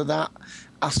bought into that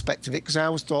aspect of it, because I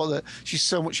always thought that she's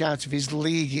so much out of his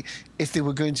league if they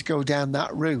were going to go down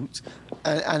that route.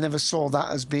 I never saw that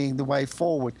as being the way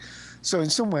forward. So in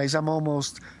some ways, I'm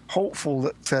almost hopeful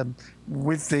that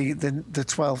with the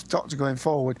 12th Doctor going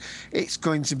forward, it's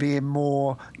going to be a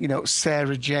more,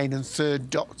 Sarah Jane and third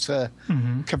Doctor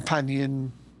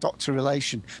companion Doctor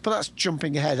relation. But that's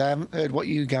jumping ahead. I haven't heard what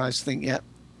you guys think yet.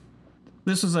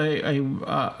 This was a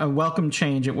welcome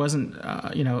change. It wasn't,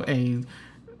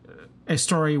 a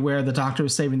story where the Doctor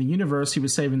was saving the universe. He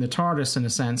was saving the TARDIS in a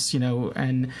sense,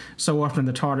 and so often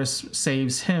the TARDIS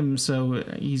saves him. So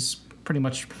he's pretty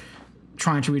much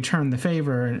trying to return the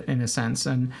favor in a sense,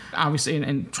 and obviously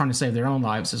and trying to save their own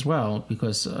lives as well,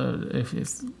 because if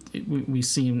we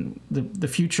see the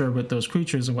future with those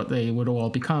creatures and what they would all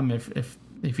become if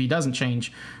he doesn't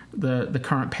change the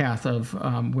current path of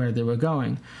where they were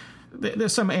going.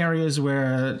 There's some areas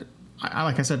where,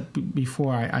 like I said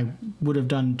before, I would have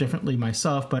done differently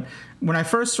myself. But when I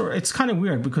first saw it, it's kind of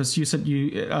weird, because you said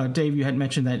Dave, you had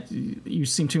mentioned that you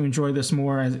seem to enjoy this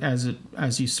more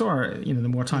as you saw it, the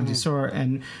more times you saw it.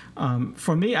 And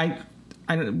for me,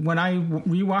 when I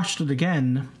rewatched it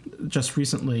again just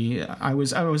recently, I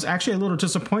was actually a little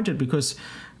disappointed, because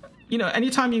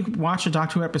anytime you watch a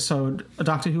Doctor Who episode,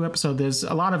 there's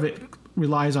a lot of it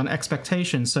relies on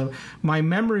expectations. So my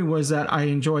memory was that I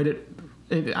enjoyed it.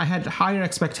 I had higher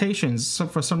expectations. So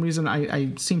for some reason,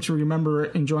 I seem to remember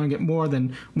enjoying it more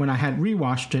than when I had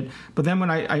rewatched it. But then when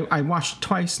I watched it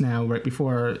twice now, right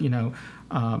before,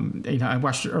 I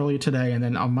watched it earlier today, and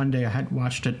then on Monday I had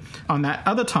watched it. On that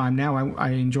other time, now I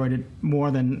enjoyed it more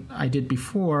than I did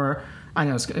before. I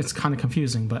know it's kind of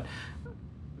confusing, but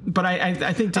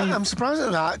I think Dave... I'm surprised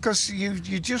at that, because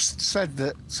you just said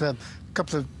that a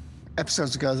couple of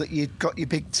episodes ago that you'd got your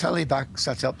big telly back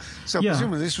set up. So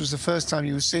presumably this was the first time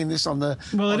you were seeing this on the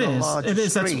large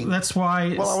screen. That's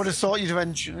why. Well, I would have thought you'd have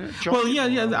enjoyed. Well,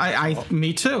 yeah.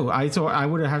 Me too. I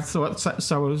would have thought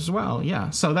so as well.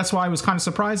 Yeah. So that's why it was kind of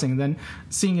surprising. Then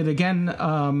seeing it again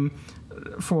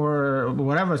for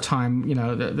whatever time,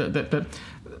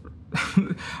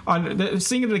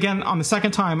 seeing it again on the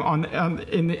second time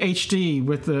in the HD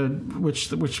with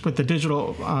the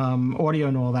digital audio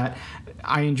and all that,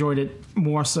 I enjoyed it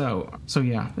more so. So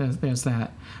yeah, there's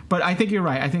that. But I think you're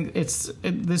right. I think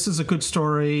this is a good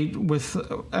story with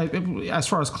as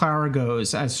far as Clara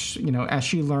goes, as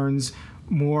she learns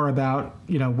more about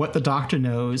what the Doctor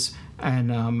knows,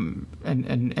 and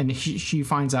she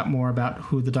finds out more about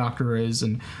who the Doctor is,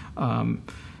 and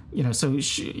so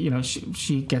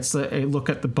she gets a look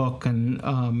at the book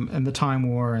and the Time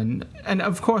War, and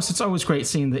of course it's always great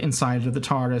seeing the inside of the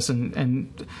TARDIS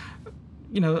and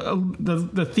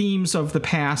the themes of the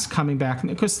past coming back,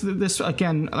 because this,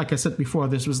 again, like I said before,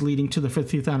 this was leading to the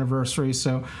 50th anniversary.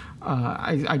 So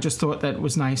I just thought that it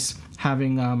was nice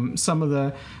having some of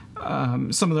the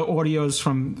audios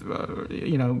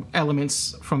from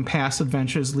elements from past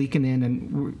adventures leaking in,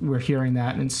 and we're hearing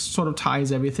that, and it sort of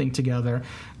ties everything together.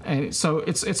 And so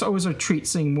it's always a treat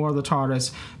seeing more of the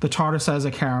TARDIS as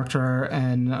a character,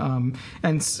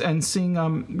 and seeing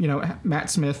Matt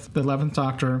Smith, the 11th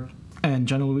Doctor, and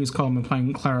Jenna Louise Coleman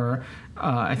playing Clara.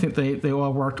 I think they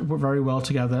all worked very well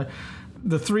together.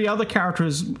 The three other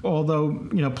characters, although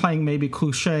playing maybe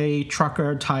cliche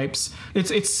trucker types, it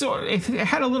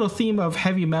had a little theme of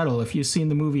heavy metal. If you've seen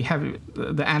the movie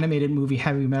the animated movie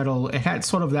Heavy Metal, it had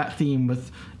sort of that theme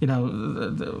with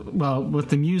with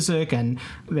the music and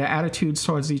their attitudes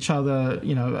towards each other,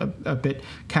 a bit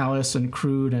callous and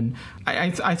crude. And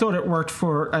I thought it worked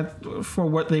for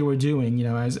what they were doing,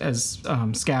 as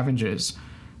scavengers,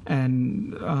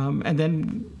 and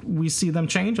then we see them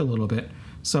change a little bit.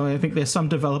 So I think there's some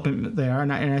development there,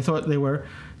 and I thought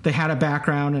they had a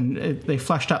background, and they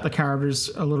fleshed out the characters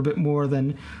a little bit more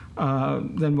than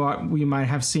what we might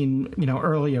have seen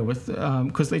earlier with,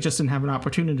 because they just didn't have an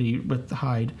opportunity with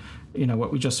Hyde,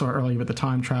 what we just saw earlier with the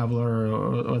time traveler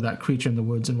or that creature in the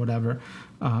woods and whatever.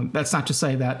 That's not to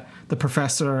say that the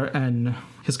professor and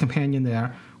his companion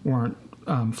there weren't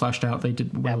fleshed out. They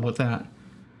did well with that.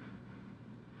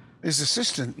 His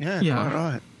assistant, yeah. All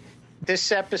right.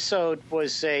 This episode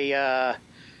was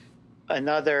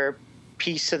another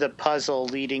piece of the puzzle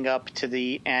leading up to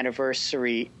the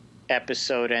anniversary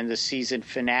episode and the season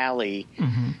finale,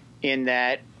 in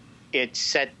that it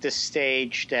set the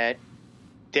stage that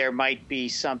there might be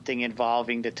something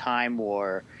involving the Time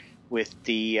War, with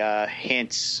the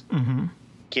hints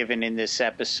given in this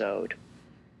episode.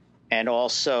 And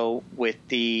also with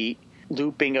the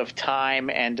looping of time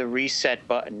and the reset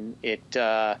button, it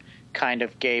kind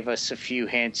of gave us a few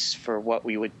hints for what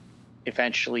we would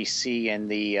eventually see in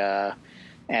the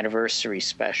anniversary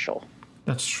special.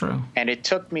 That's true. And it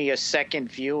took me a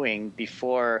second viewing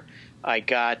before I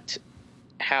got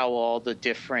how all the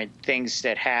different things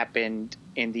that happened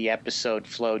in the episode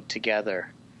flowed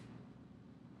together.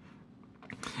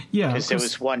 Yeah, because there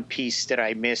was one piece that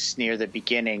I missed near the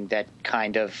beginning that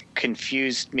kind of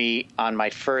confused me on my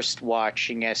first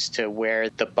watching as to where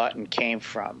the button came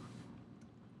from.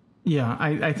 Yeah,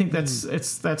 I think that's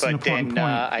an important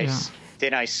point.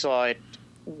 Then I saw it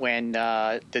when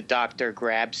the doctor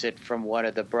grabs it from one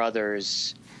of the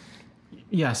brothers.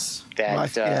 Yes.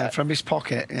 From his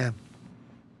pocket, yeah.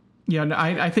 Yeah,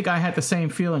 I think I had the same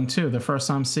feeling, too, the first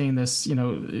time seeing this.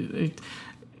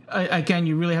 Again,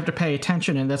 you really have to pay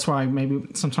attention, and that's why maybe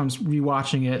sometimes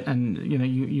rewatching it and,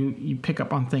 you pick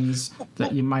up on things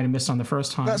that you might have missed on the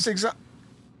first time.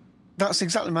 That's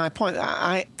exactly my point.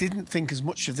 I didn't think as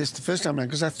much of this the first time around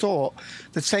because I thought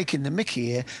they're taking the mickey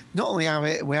here. Not only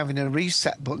are we having a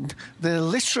reset button, they're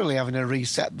literally having a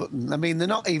reset button. I mean, they're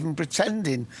not even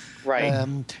pretending. Right.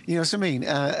 You know what I mean?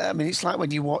 It's like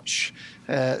when you watch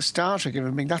Star Trek. I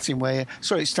mean, that's in where...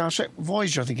 Sorry, Star Trek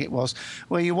Voyager, I think it was,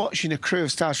 where you're watching a crew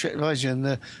of Star Trek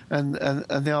Voyager and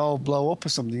they all blow up or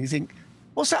something. You think,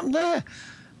 what's happened there?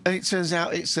 And it turns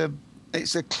out it's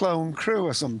a clone crew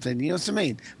or something, you know what I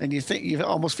mean? And you think you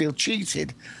almost feel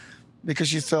cheated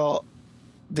because you thought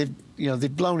they'd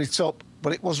blown it up,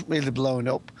 but it wasn't really blown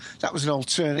up. That was an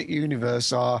alternate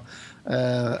universe or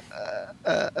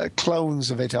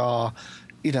clones of it or,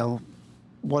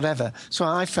 whatever. So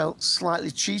I felt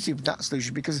slightly cheated with that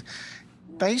solution because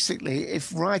basically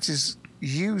if writers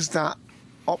use that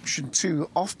option too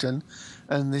often,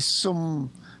 and there's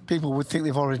some... people would think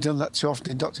they've already done that too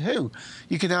often in Doctor Who.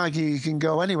 You can argue you can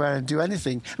go anywhere and do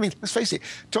anything. I mean, let's face it,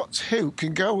 Doctor Who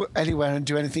can go anywhere and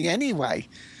do anything anyway.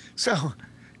 So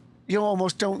you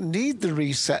almost don't need the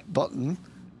reset button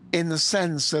in the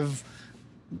sense of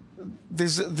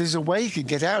there's a way you can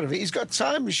get out of it. He's got a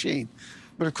time machine.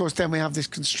 But, of course, then we have this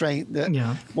constraint that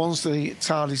once the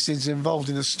TARDIS is involved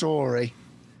in a story,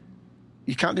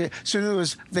 you can't do it. So, in other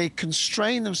words, they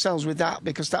constrain themselves with that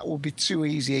because that will be too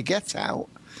easy a get out.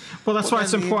 Well, that's why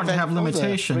it's important to have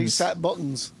limitations. Reset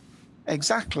buttons.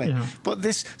 Exactly. Yeah. But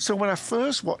so when I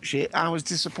first watched it, I was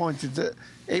disappointed that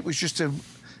it was just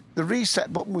the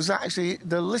reset button was actually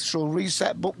the literal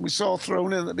reset button we saw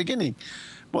thrown in at the beginning.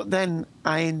 But then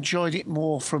I enjoyed it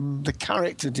more from the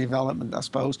character development, I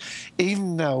suppose,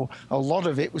 even though a lot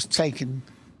of it was taken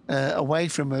away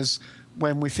from us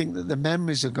when we think that the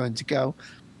memories are going to go.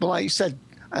 But like you said,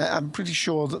 I'm pretty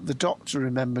sure that the Doctor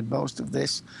remembered most of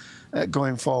this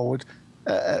going forward.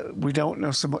 We don't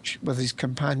know so much whether his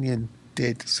companion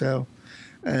did. So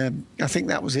I think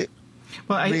that was it.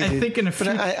 Well, I think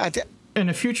in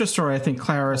a future story, I think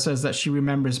Clara says that she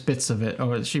remembers bits of it,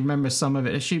 or she remembers some of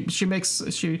it. She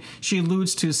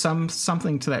alludes to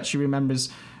something to that. She remembers,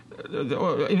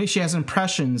 or she has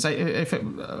impressions of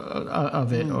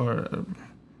it, or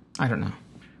I don't know.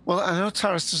 Well, I know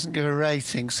Taras doesn't give a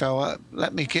rating, so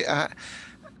let me get.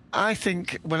 I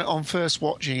think when on first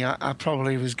watching, I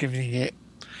probably was giving it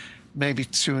maybe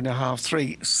 2.5,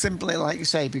 3. Simply, like you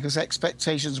say, because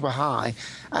expectations were high.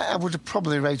 I would have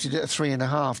probably rated it a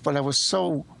 3.5, but I was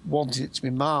so wanting it to be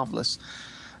marvellous.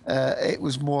 It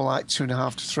was more like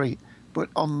 2.5 to 3. But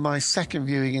on my second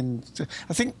viewing, and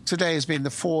I think today has been the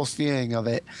 4th viewing of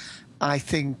it, I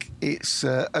think it's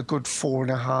a good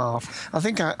 4.5.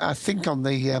 I think on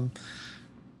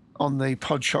the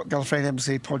Podshock, Gallifreyan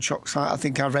Embassy Podshock site, I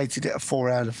think I rated it a 4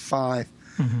 out of 5,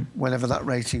 whenever that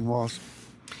rating was.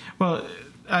 Well,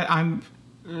 I'm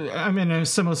in a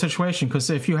similar situation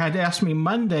because if you had asked me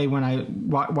Monday when I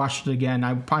watched it again,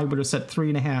 I probably would have said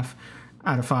 3.5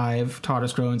 out of 5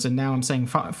 TARDIS groans, and now I'm saying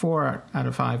 4 out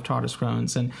of 5 TARDIS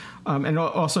groans. And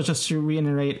also just to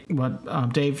reiterate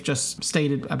what Dave just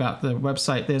stated about the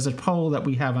website, there's a poll that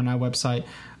we have on our website.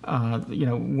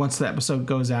 Once the episode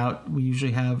goes out, we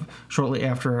usually have shortly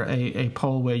after a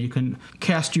poll where you can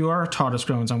cast your TARDIS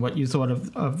groans on what you thought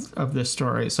of this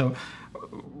story. So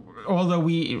although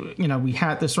we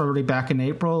had this already back in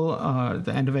April,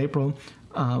 the end of April,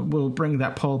 we'll bring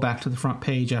that poll back to the front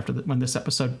page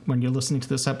when you're listening to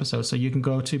this episode. So you can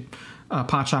go to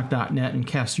podshock.net and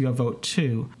cast your vote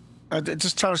too.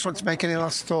 Does Taras want to make any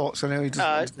last thoughts? I know he doesn't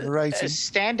want to rate it.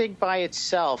 Standing by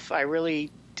itself, I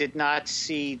really did not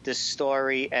see the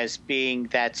story as being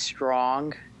that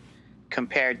strong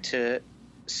compared to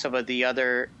some of the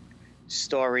other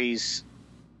stories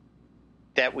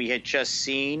that we had just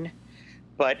seen,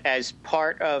 but as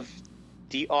part of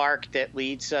the arc that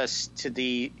leads us to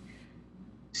the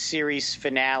series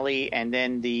finale and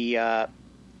then the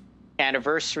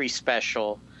anniversary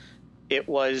special, it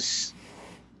was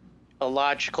a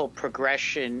logical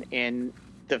progression in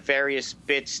the various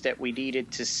bits that we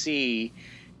needed to see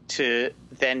to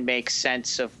then make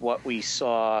sense of what we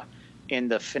saw in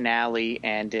the finale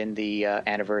and in the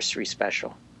anniversary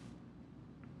special.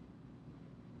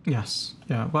 Yes.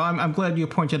 Yeah. Well, I'm glad you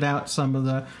pointed out some of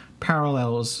the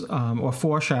parallels or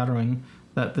foreshadowing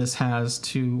that this has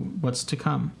to what's to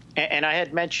come. And I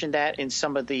had mentioned that in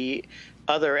some of the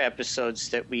other episodes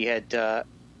that we had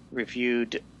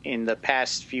reviewed in the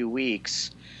past few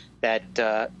weeks,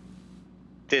 that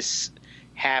this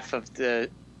half of the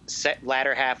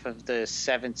latter half of the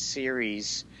 7th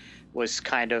series was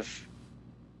kind of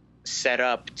set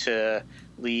up to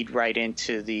lead right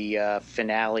into the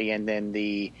finale and then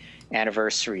the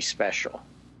anniversary special.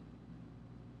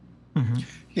 Mm-hmm.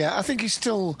 Yeah, I think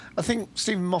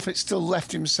Stephen Moffat still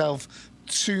left himself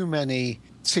too many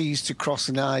T's to cross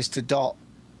and I's to dot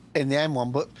in the end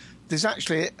one, but there's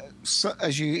actually,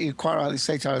 as you quite rightly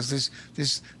say, Tyler,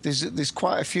 there's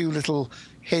quite a few little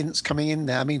hints coming in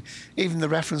there. I mean, even the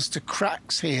reference to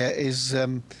cracks here is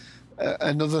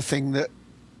another thing that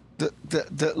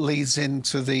leads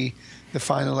into the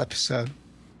final episode.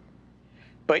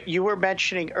 But you were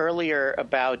mentioning earlier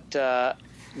about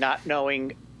not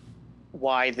knowing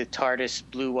why the TARDIS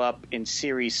blew up in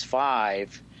Series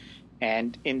 5,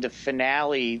 and in the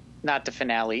finale, not the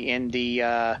finale, in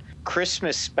the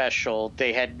Christmas special,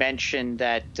 they had mentioned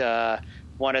that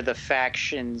one of the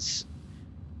factions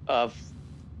of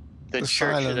the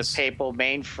Church of the Papal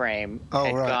Mainframe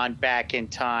had gone back in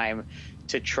time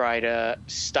to try to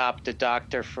stop the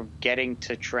Doctor from getting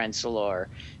to Trenzalore,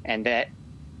 and that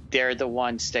they're the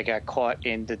ones that got caught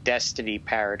in the Destiny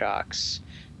Paradox,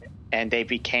 and they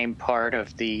became part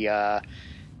of the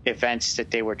events that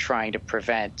they were trying to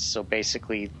prevent. So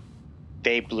basically,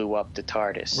 they blew up the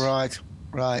TARDIS.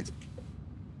 Right.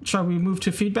 Shall we move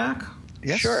to feedback?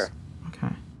 Yes. Sure.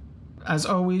 Okay. As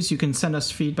always, you can send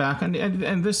us feedback,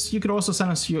 and this, you could also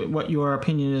send us what your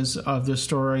opinion is of the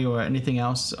story or anything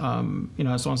else. As long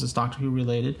as it's Doctor Who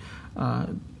related,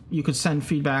 you could send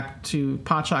feedback to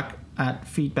Podshock at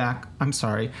feedback. I'm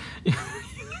sorry.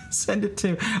 Send it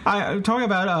to. I'm talking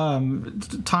about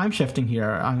time shifting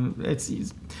here. It's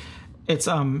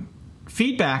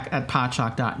feedback at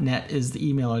podshock.net is the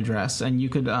email address, and you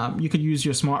could use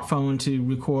your smartphone to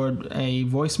record a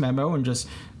voice memo and just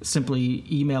simply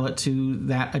email it to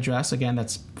that address. Again,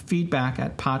 that's feedback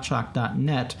at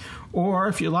podshock.net. Or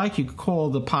if you like, you could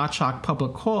call the Podshock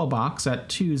public call box at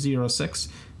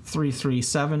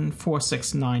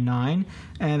 206-337-4699,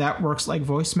 and that works like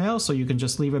voicemail, so you can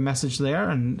just leave a message there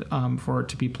and for it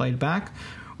to be played back.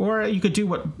 Or you could do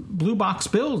what Blue Box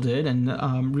Bill did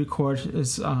and record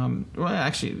his. He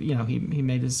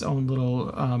made his own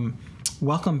little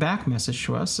welcome back message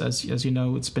to us. As you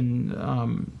know, it's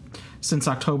been since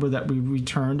October that we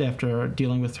returned after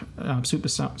dealing with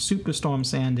Superstorm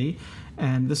Sandy,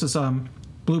 and this is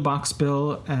Blue Box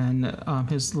Bill and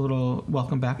his little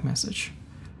welcome back message.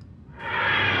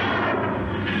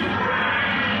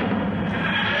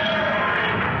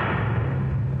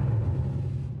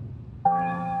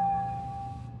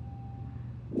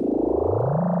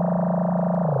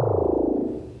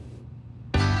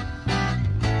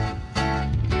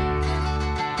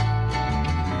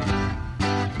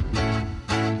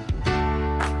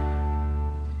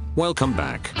 Welcome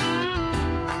back.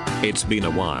 It's been a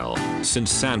while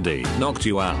since Sandy knocked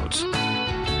you out.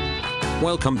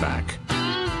 Welcome back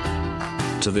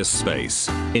to this space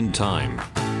in time.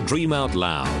 Dream out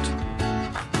loud.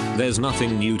 There's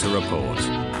nothing new to report.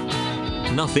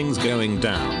 Nothing's going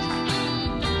down.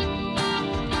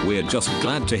 We're just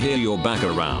glad to hear you're back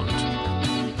around.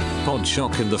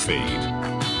 Podshock in the feed.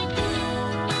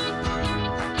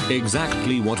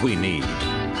 Exactly what we need.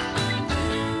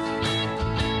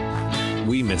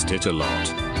 We missed it a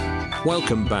lot.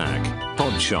 Welcome back,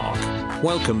 Podshock.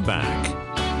 Welcome back.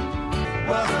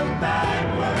 Welcome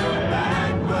back, welcome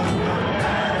back, welcome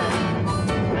back.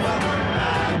 Welcome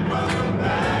back, welcome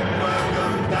back,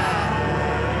 welcome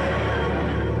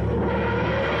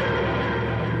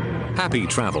back. Happy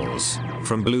travels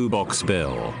from Blue Box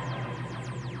Bill.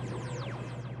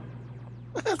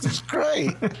 That's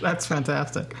great. That's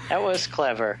fantastic. That was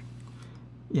clever.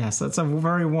 Yes, that's a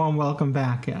very warm welcome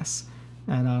back, yes.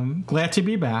 And glad to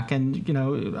be back. And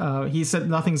he said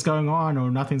nothing's going on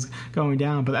or nothing's going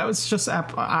down, but that was just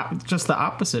the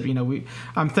opposite.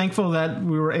 I'm thankful that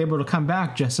we were able to come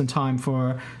back just in time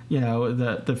for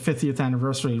the 50th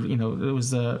anniversary. It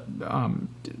was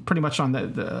pretty much on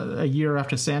a year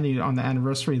after Sandy, on the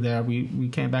anniversary there. We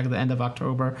came back at the end of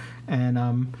October, and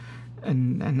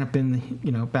I've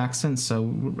been back since.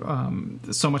 So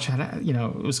so much had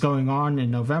it was going on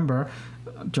in November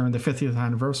during the 50th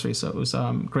anniversary. So it was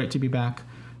great to be back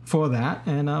for that,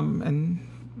 and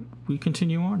we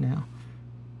continue on now.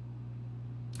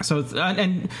 So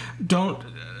and don't.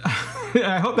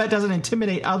 I hope that doesn't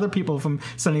intimidate other people from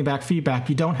sending back feedback.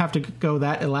 You don't have to go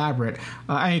that elaborate.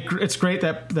 It's great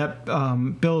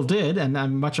that Bill did, and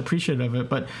I'm much appreciative of it.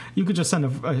 But you could just send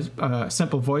a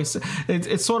simple voice.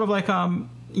 It's sort of like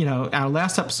our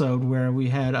last episode where we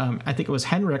had I think it was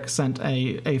Henrik sent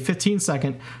a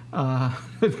 15-second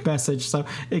message. So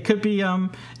it could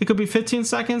be 15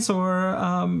 seconds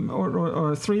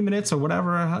or 3 minutes or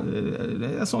whatever,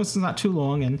 as long as it's not too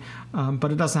long. And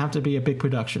but it doesn't have to be a big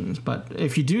production. But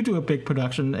if you do a big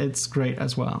production, it's great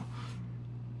as well.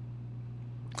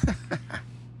 Do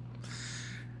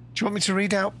you want me to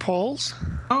read out Paul's?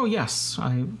 Oh yes,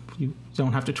 you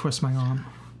don't have to twist my arm.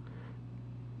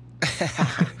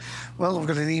 Well, I've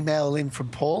got an email in from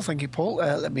Paul. Thank you, Paul.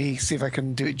 Let me see if I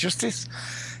can do it justice.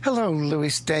 Hello,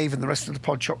 Lewis, Dave, and the rest of the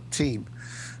Podshock team.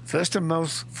 First and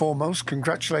foremost,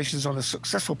 congratulations on a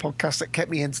successful podcast that kept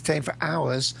me entertained for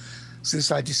hours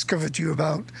since I discovered you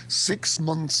about 6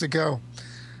 months ago.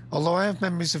 Although I have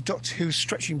memories of Doctor Who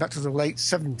stretching back to the late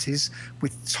 70s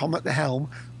with Tom at the helm,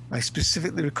 I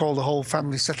specifically recall the whole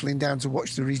family settling down to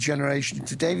watch the regeneration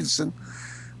into Davidson.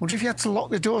 Wonder if you had to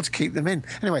lock the door to keep them in.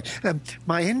 Anyway,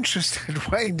 my interest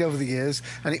had waned over the years,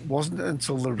 and it wasn't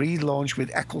until the relaunch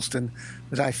with Eccleston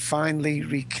that I finally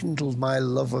rekindled my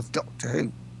love of Doctor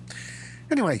Who.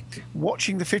 Anyway,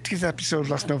 watching the 50th episode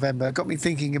last November got me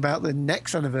thinking about the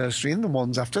next anniversary and the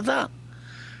ones after that.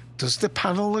 Does the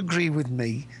panel agree with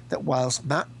me that whilst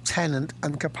Matt, Tennant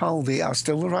and Capaldi are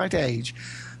still the right age,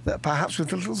 that perhaps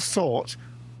with a little thought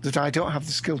that I don't have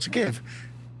the skill to give,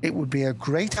 it would be a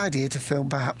great idea to film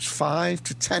perhaps 5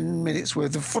 to 10 minutes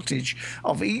worth of footage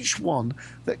of each one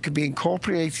that could be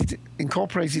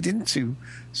incorporated into,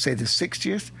 say, the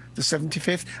 60th, the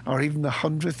 75th, or even the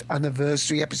 100th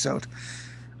anniversary episode.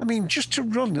 I mean, just to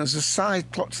run as a side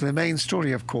plot to the main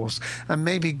story, of course, and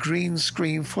maybe green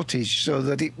screen footage so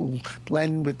that it will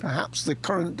blend with perhaps the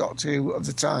current Doctor Who of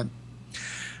the time.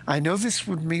 I know this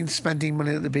would mean spending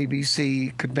money that the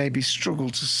BBC could maybe struggle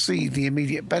to see the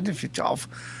immediate benefit of,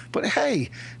 but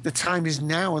hey, the time is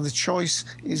now and the choice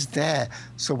is there.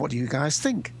 So what do you guys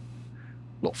think?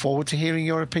 Look forward to hearing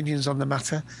your opinions on the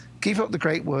matter. Keep up the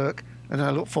great work, and I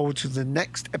look forward to the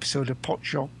next episode of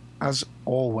Podshock as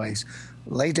always.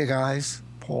 Later, guys.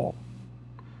 Paul.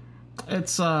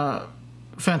 It's a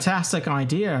fantastic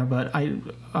idea, but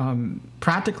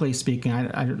practically speaking,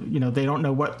 I they don't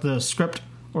know what the script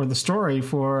or the story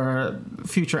for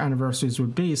future anniversaries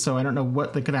would be, so I don't know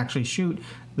what they could actually shoot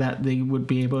that they would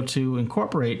be able to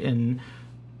incorporate in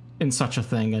such a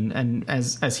thing. And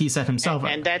as he said himself,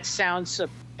 and that sounds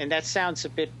a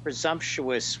bit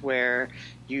presumptuous, where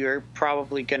you're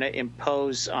probably going to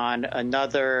impose on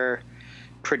another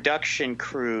production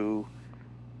crew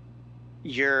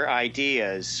your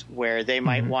ideas, where they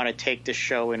might want to take the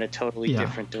show in a totally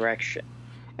different direction.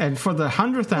 And for the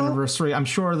 100th anniversary, I'm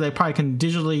sure they probably can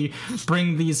digitally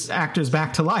bring these actors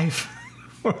back to life.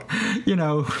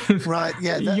 Right?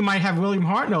 Yeah. You might have William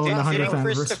Hartnell in the 100th Did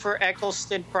anniversary. Christopher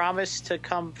Eccleston promise to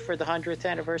come for the 100th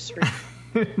anniversary?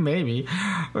 Maybe.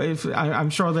 I'm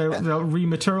sure they'll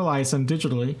rematerialize them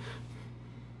digitally.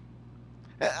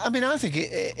 I mean, I think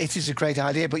it is a great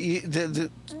idea, but the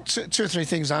two or three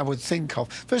things I would think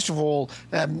of. First of all,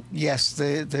 yes,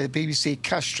 the BBC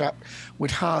cash trap would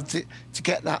hard to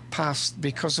get that passed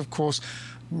because, of course,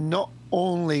 not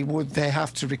only would they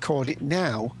have to record it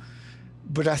now,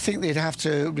 but I think they'd have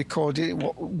to record it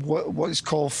what is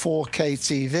called 4K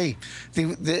TV.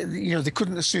 They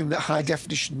couldn't assume that high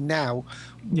definition now.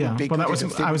 Yeah, well, that was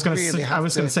I was going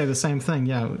to say the same thing.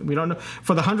 Yeah, we don't know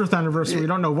for the 100th anniversary. We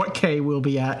don't know what K we'll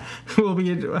be at. It will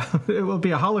be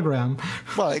a hologram.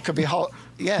 Well, it could be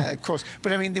yeah, of course.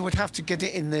 But I mean, they would have to get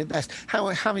it in the best.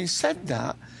 Having said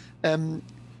that,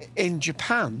 in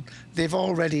Japan, they've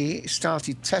already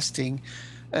started testing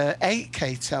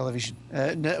 8K television.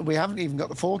 We haven't even got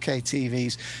the 4K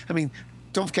TVs. I mean,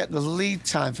 don't forget the lead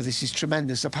time for this is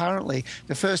tremendous. Apparently,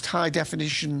 the first high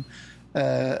definition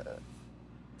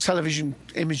television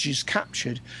images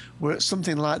captured were at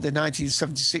something like the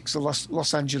 1976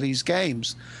 Los Angeles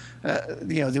Games.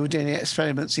 They were doing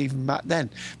experiments even back then.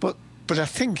 But I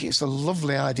think it's a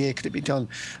lovely idea. Could it be done?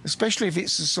 Especially if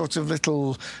it's a sort of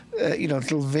little,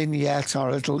 little vignette or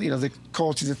a little, they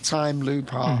caught in a time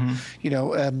loop or,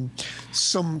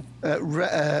 some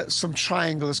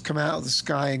triangle has come out of the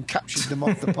sky and captured them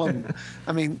off the punt.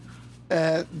 I mean,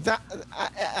 I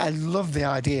love the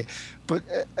idea. But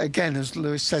again, as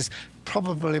Lewis says,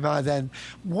 probably by then,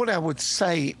 what I would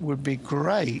say would be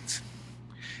great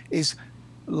is,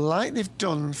 like they've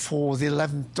done for the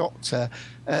 11th Doctor,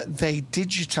 they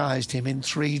digitised him in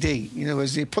 3D.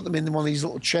 As they put them in one of these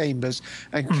little chambers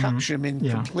and capture him in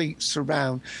complete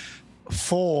surround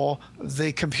for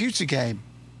the computer game.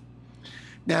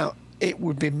 Now, it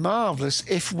would be marvellous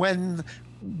if when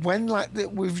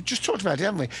we've just talked about it,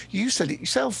 haven't we? You said it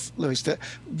yourself, Lewis, that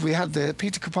we had the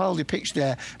Peter Capaldi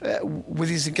picture there with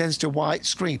his against a white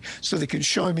screen, so they can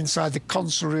show him inside the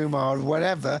console room or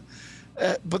whatever.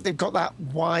 But they've got that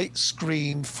white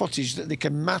screen footage that they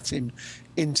can mat him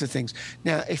into things.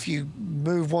 Now, if you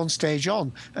move one stage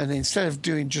on, and instead of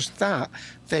doing just that,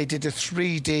 they did a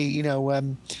 3D, out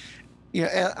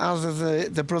of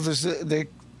the brothers, the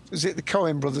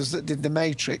Coen brothers that did the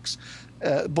Matrix,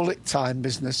 bullet time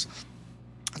business,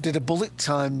 did a bullet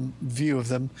time view of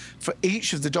them for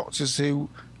each of the Doctors who,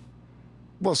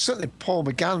 well, certainly Paul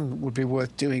McGann would be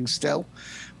worth doing still.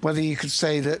 Whether you could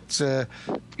say that, and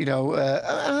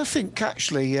I think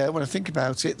actually, when I think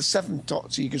about it, the 7th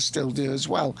Doctor you could still do as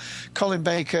well. Colin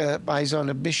Baker, by his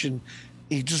own admission,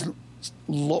 he doesn't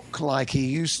look like he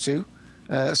used to,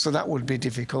 so that would be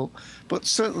difficult. But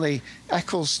certainly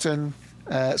Eccleston,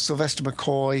 Sylvester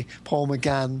McCoy, Paul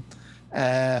McGann,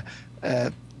 the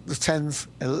 10th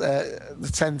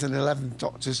and 11th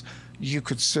Doctors, you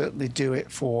could certainly do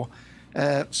it for.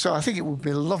 So I think it would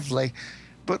be lovely,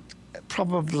 but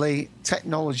probably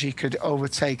technology could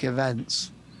overtake events.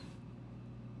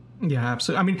 Yeah,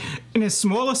 absolutely. I mean, in a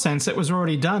smaller sense, it was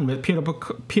already done. But Peter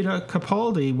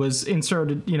Capaldi was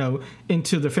inserted,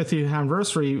 into the 50th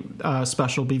anniversary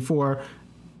special before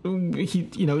he,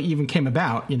 even came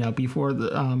about. Before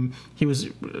he was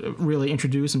really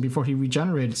introduced and before he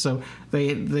regenerated. So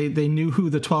they knew who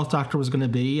the 12th Doctor was going to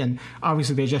be, and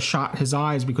obviously they just shot his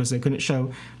eyes because they couldn't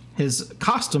show his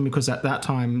costume because at that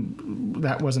time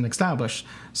that wasn't established.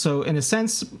 So in a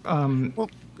sense, Moffat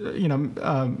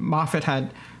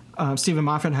had Stephen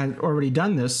Moffat had already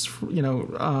done this,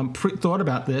 thought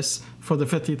about this for the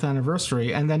 50th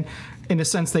anniversary, and then in a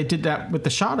sense they did that with the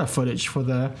Shada footage for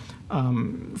the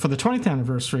 20th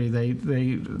anniversary.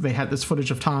 They had this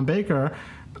footage of Tom Baker,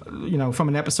 from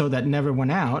an episode that never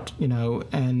went out,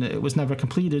 and it was never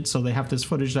completed. So they have this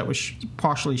footage that was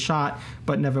partially shot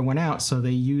but never went out. So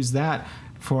they used that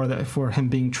for him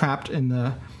being trapped in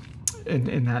the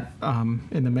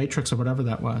Matrix or whatever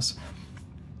that was.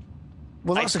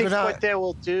 Well, I think what they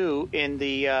will do in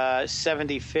the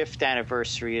 75th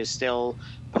anniversary is they'll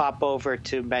pop over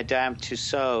to Madame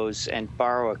Tussauds and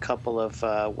borrow a couple of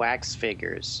wax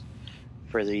figures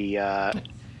for the.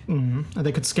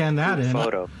 They could scan that in.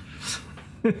 Photo.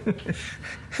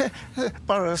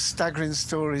 Borrow staggering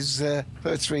stories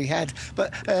per tree head,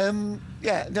 but one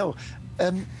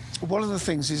of the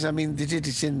things is, I mean, they did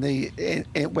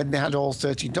it when they had all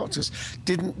 13 Doctors.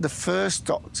 Didn't the first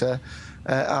Doctor?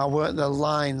 Weren't the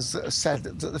lines that are said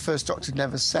that the first Doctor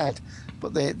never said,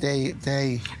 but they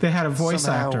had a voice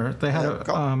actor. They had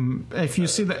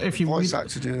voice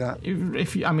actor do that.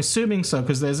 I'm assuming so,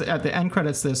 because there's at the end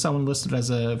credits there's someone listed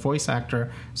as a voice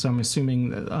actor. So I'm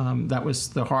assuming that was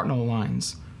the Hartnell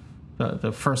lines,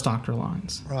 the first Doctor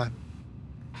lines. Right.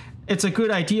 It's a good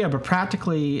idea, but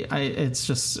practically it's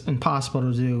just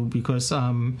impossible to do because,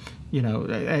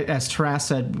 as Taras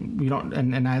said, we don't,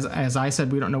 and as I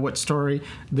said, we don't know what story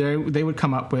they would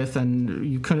come up with, and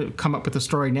you couldn't come up with a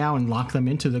story now and lock them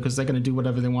into it because they're going to do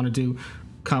whatever they want to do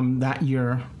come that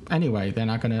year anyway. They're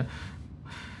not going to.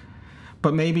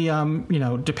 But maybe,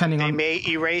 depending on... They may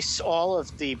erase all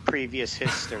of the previous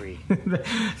history.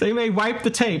 They may wipe the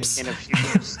tapes. In a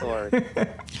future story.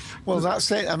 Well,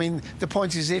 that's it. I mean, the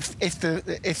point is if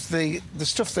the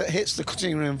stuff that hits the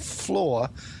cutting room floor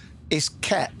is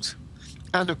kept,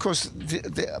 and of course,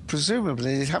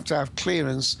 presumably they'd have to have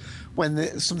clearance when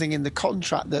there's something in the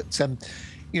contract that,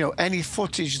 any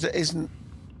footage that isn't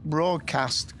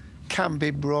broadcast can be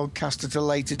broadcast at a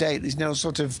later date. There's no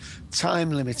sort of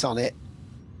time limit on it.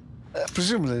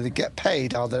 Presumably they get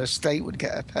paid, or their estate would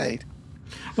get paid.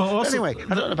 Well, also, anyway,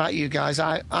 I don't know about you guys.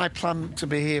 I plan to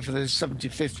be here for the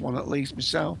 75th one at least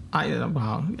myself. And the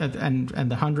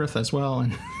 100th as well,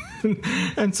 and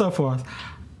and so forth.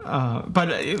 I'm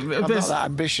not that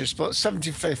ambitious, but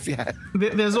 75th, yeah.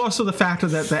 There's also the factor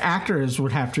that the actors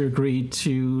would have to agree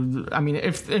to. I mean,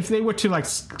 if they were to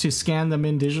to scan them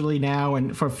in digitally now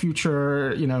and for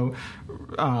future,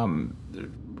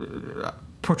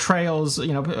 portrayals,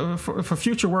 for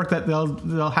future work that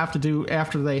they'll have to do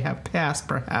after they have passed,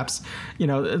 perhaps,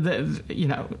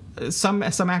 some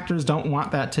actors don't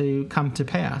want that to come to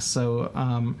pass,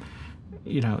 so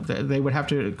they would have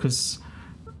to, because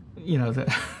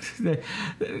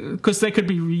they could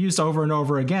be reused over and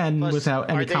over again. Plus, without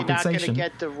any compensation. Are they not going to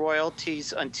get the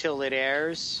royalties until it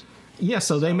airs? Yeah,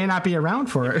 so they may not be around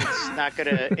for it. It's not going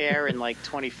to air in like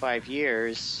 25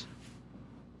 years.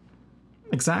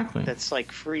 Exactly. That's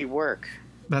like free work.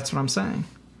 That's what I'm saying.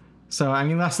 So, I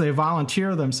mean, unless they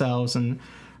volunteer themselves and,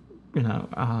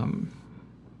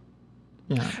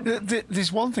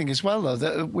 There's one thing as well, though,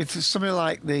 that with something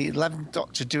like the 11th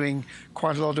Doctor doing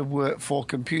quite a lot of work for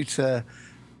computer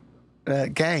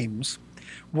games,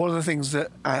 one of the things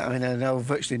that, I know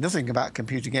virtually nothing about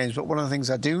computer games, but one of the things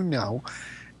I do know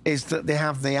is that they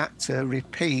have the actor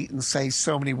repeat and say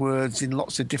so many words in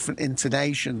lots of different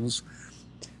intonations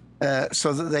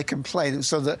so that they can play them,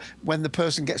 so that when the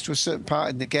person gets to a certain part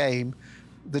in the game,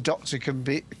 the Doctor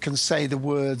can say the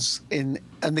words and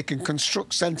they can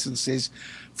construct sentences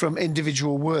from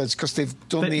individual words because they've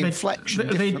done the inflection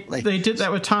differently. They did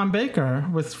that with Tom Baker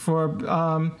for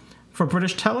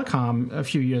British Telecom a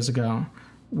few years ago,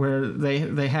 where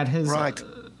they had his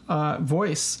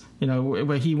voice,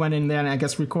 where he went in there and I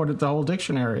guess recorded the whole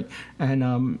dictionary,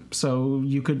 and so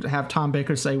you could have Tom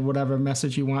Baker say whatever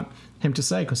message you want him to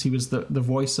say because he was the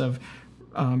voice of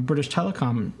British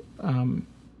Telecom.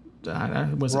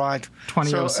 Was right.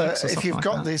 2006 or if you've like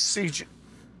got that.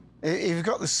 if you've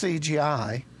got the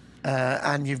CGI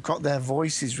and you've got their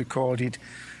voices recorded,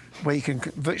 where you can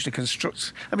virtually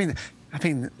construct. I mean,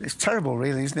 it's terrible,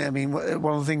 really, isn't it? I mean,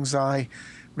 one of the things I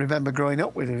remember growing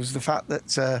up with was the fact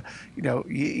that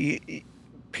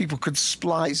people could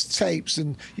splice tapes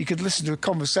and you could listen to a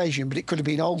conversation, but it could have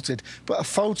been altered. But a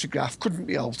photograph couldn't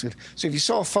be altered. So if you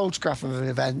saw a photograph of an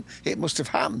event, it must have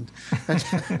happened.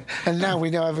 And now we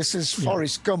know ever since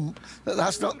Forrest Gump that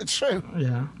that's not the truth.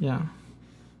 Yeah.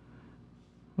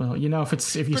 Well, if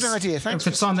it's good idea. Thanks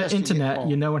if it's on the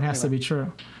internet, it has to be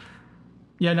true.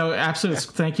 Yeah, no, absolutely.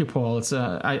 Yeah. Thank you, Paul. It's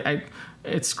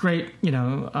it's great,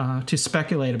 to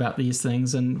speculate about these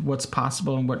things and what's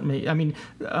possible and what may. I mean.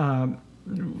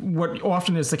 What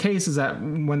often is the case is that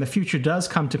when the future does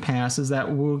come to pass is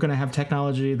that we're going to have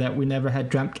technology that we never had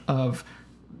dreamt of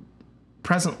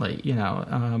presently,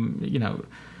 I mean,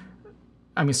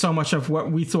 so much of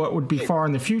what we thought would be far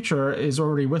in the future is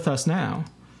already with us now.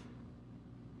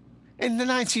 In the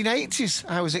 1980s,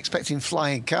 I was expecting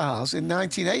flying cars. In the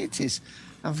 1980s,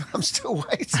 I'm still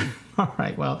waiting. All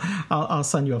right, well, I'll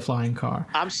send you a flying car.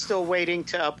 I'm still waiting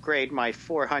to upgrade my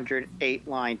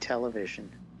 408-line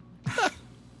television.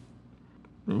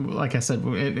 Like I said, for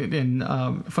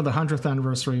the 100th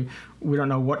anniversary, we don't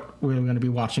know what we're going to be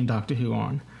watching Doctor Who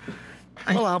on.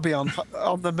 Well, I'll be on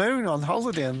the moon, on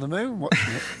holiday on the moon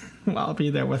watching it. Well, I'll be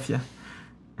there with you.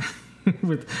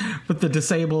 with the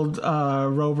disabled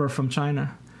rover from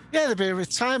China. Yeah, there'll be a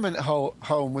retirement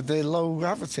home with the low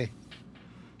gravity.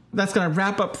 That's going to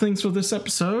wrap up things for this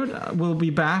episode. We'll be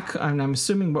back, and I'm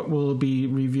assuming what we'll be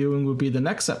reviewing will be the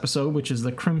next episode, which is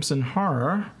the Crimson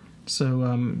Horror.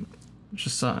 So,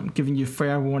 just giving you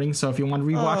fair warning. So if you want to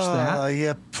rewatch that. Oh,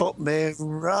 you put me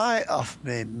right off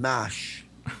me mash.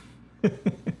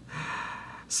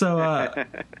 So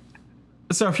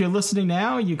if you're listening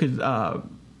now, you could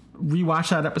rewatch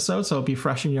that episode, so it'll be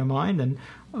fresh in your mind,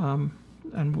 and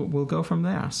we'll go from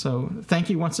there. So thank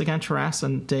you once again, Taras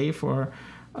and Dave, for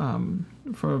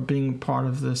being part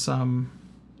of this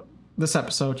this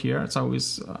episode here. It's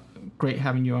always great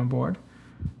having you on board.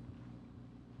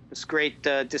 It's great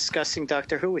discussing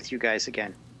Doctor Who with you guys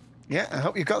again. Yeah, I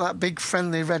hope you've got that big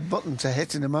friendly red button to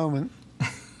hit in a moment.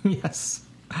 Yes.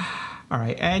 All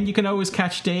right, and you can always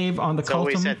catch Dave on the Cultum.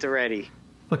 Always at the ready.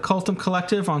 The Cultum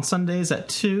Collective on Sundays at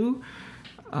 2.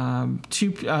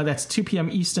 That's 2 p.m.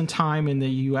 Eastern Time in the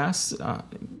U.S. So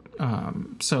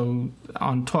on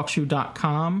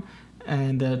TalkShoe.com,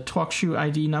 and the TalkShoe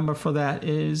ID number for that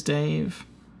is, Dave?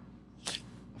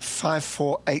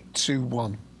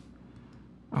 54821.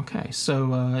 Okay,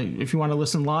 so if you want to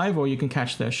listen live, or you can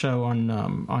catch their show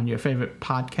on your favorite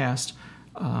podcast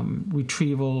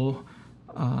retrieval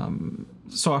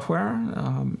software.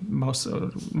 Most it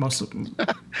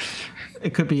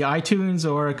could be iTunes,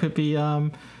 or it could be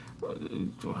your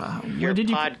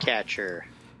podcatcher.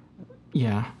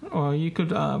 Yeah, or you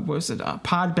could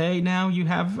Podbay now. You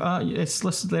have it's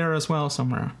listed there as well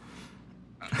somewhere.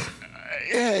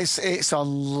 Yeah, it's on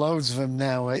loads of them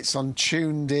now. It's on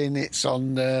Tuned In. It's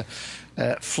on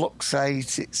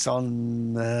Fluxate. It's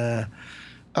on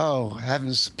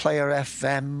heavens, Player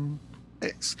FM.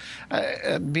 It's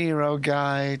Miro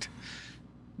Guide,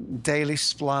 Daily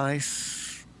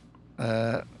Splice.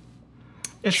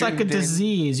 It's like a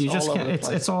disease. You just can't.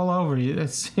 It's all over you.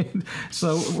 It's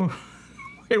so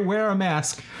wear a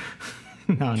mask.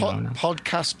 No.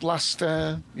 Podcast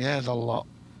Blaster. Yeah, the lot.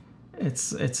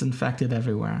 It's infected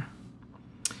everywhere.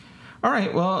 All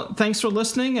right. Well, thanks for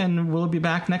listening, and we'll be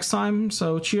back next time.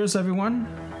 So, cheers, everyone.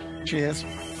 Cheers.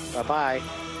 Bye-bye.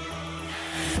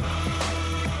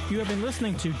 You have been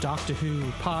listening to Doctor Who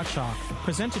Podshock,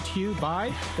 presented to you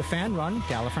by the fan-run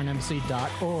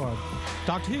GallifreyanEmbassy.org.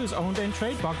 Doctor Who is owned and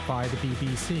trademarked by the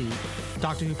BBC.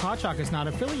 Doctor Who Podshock is not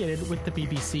affiliated with the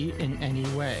BBC in any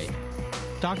way.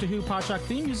 Doctor Who Podshock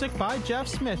theme music by Jeff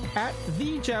Smith at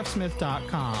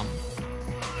thejeffsmith.com.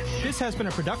 This has been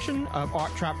a production of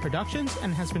Art Trap Productions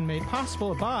and has been made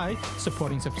possible by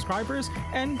supporting subscribers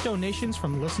and donations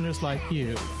from listeners like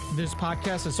you. This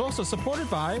podcast is also supported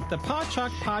by the Podshock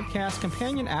Podcast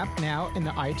Companion app, now in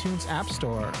the iTunes App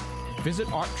Store. Visit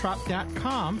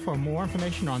arttrap.com for more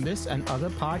information on this and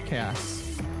other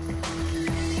podcasts.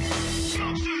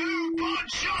 Doctor Who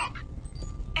Podshock!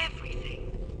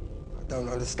 Everything. I don't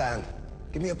understand.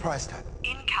 Give me a price tag.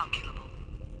 Incalculable.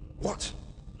 What?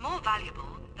 More valuable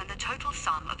than the total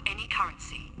sum of any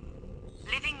currency.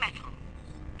 Living metal.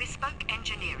 Bespoke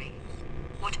engineering.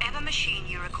 Whatever machine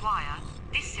you require,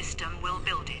 this system will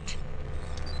build it.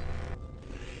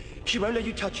 She won't let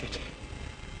you touch it.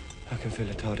 I can feel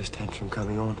a TARDIS tantrum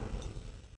coming on.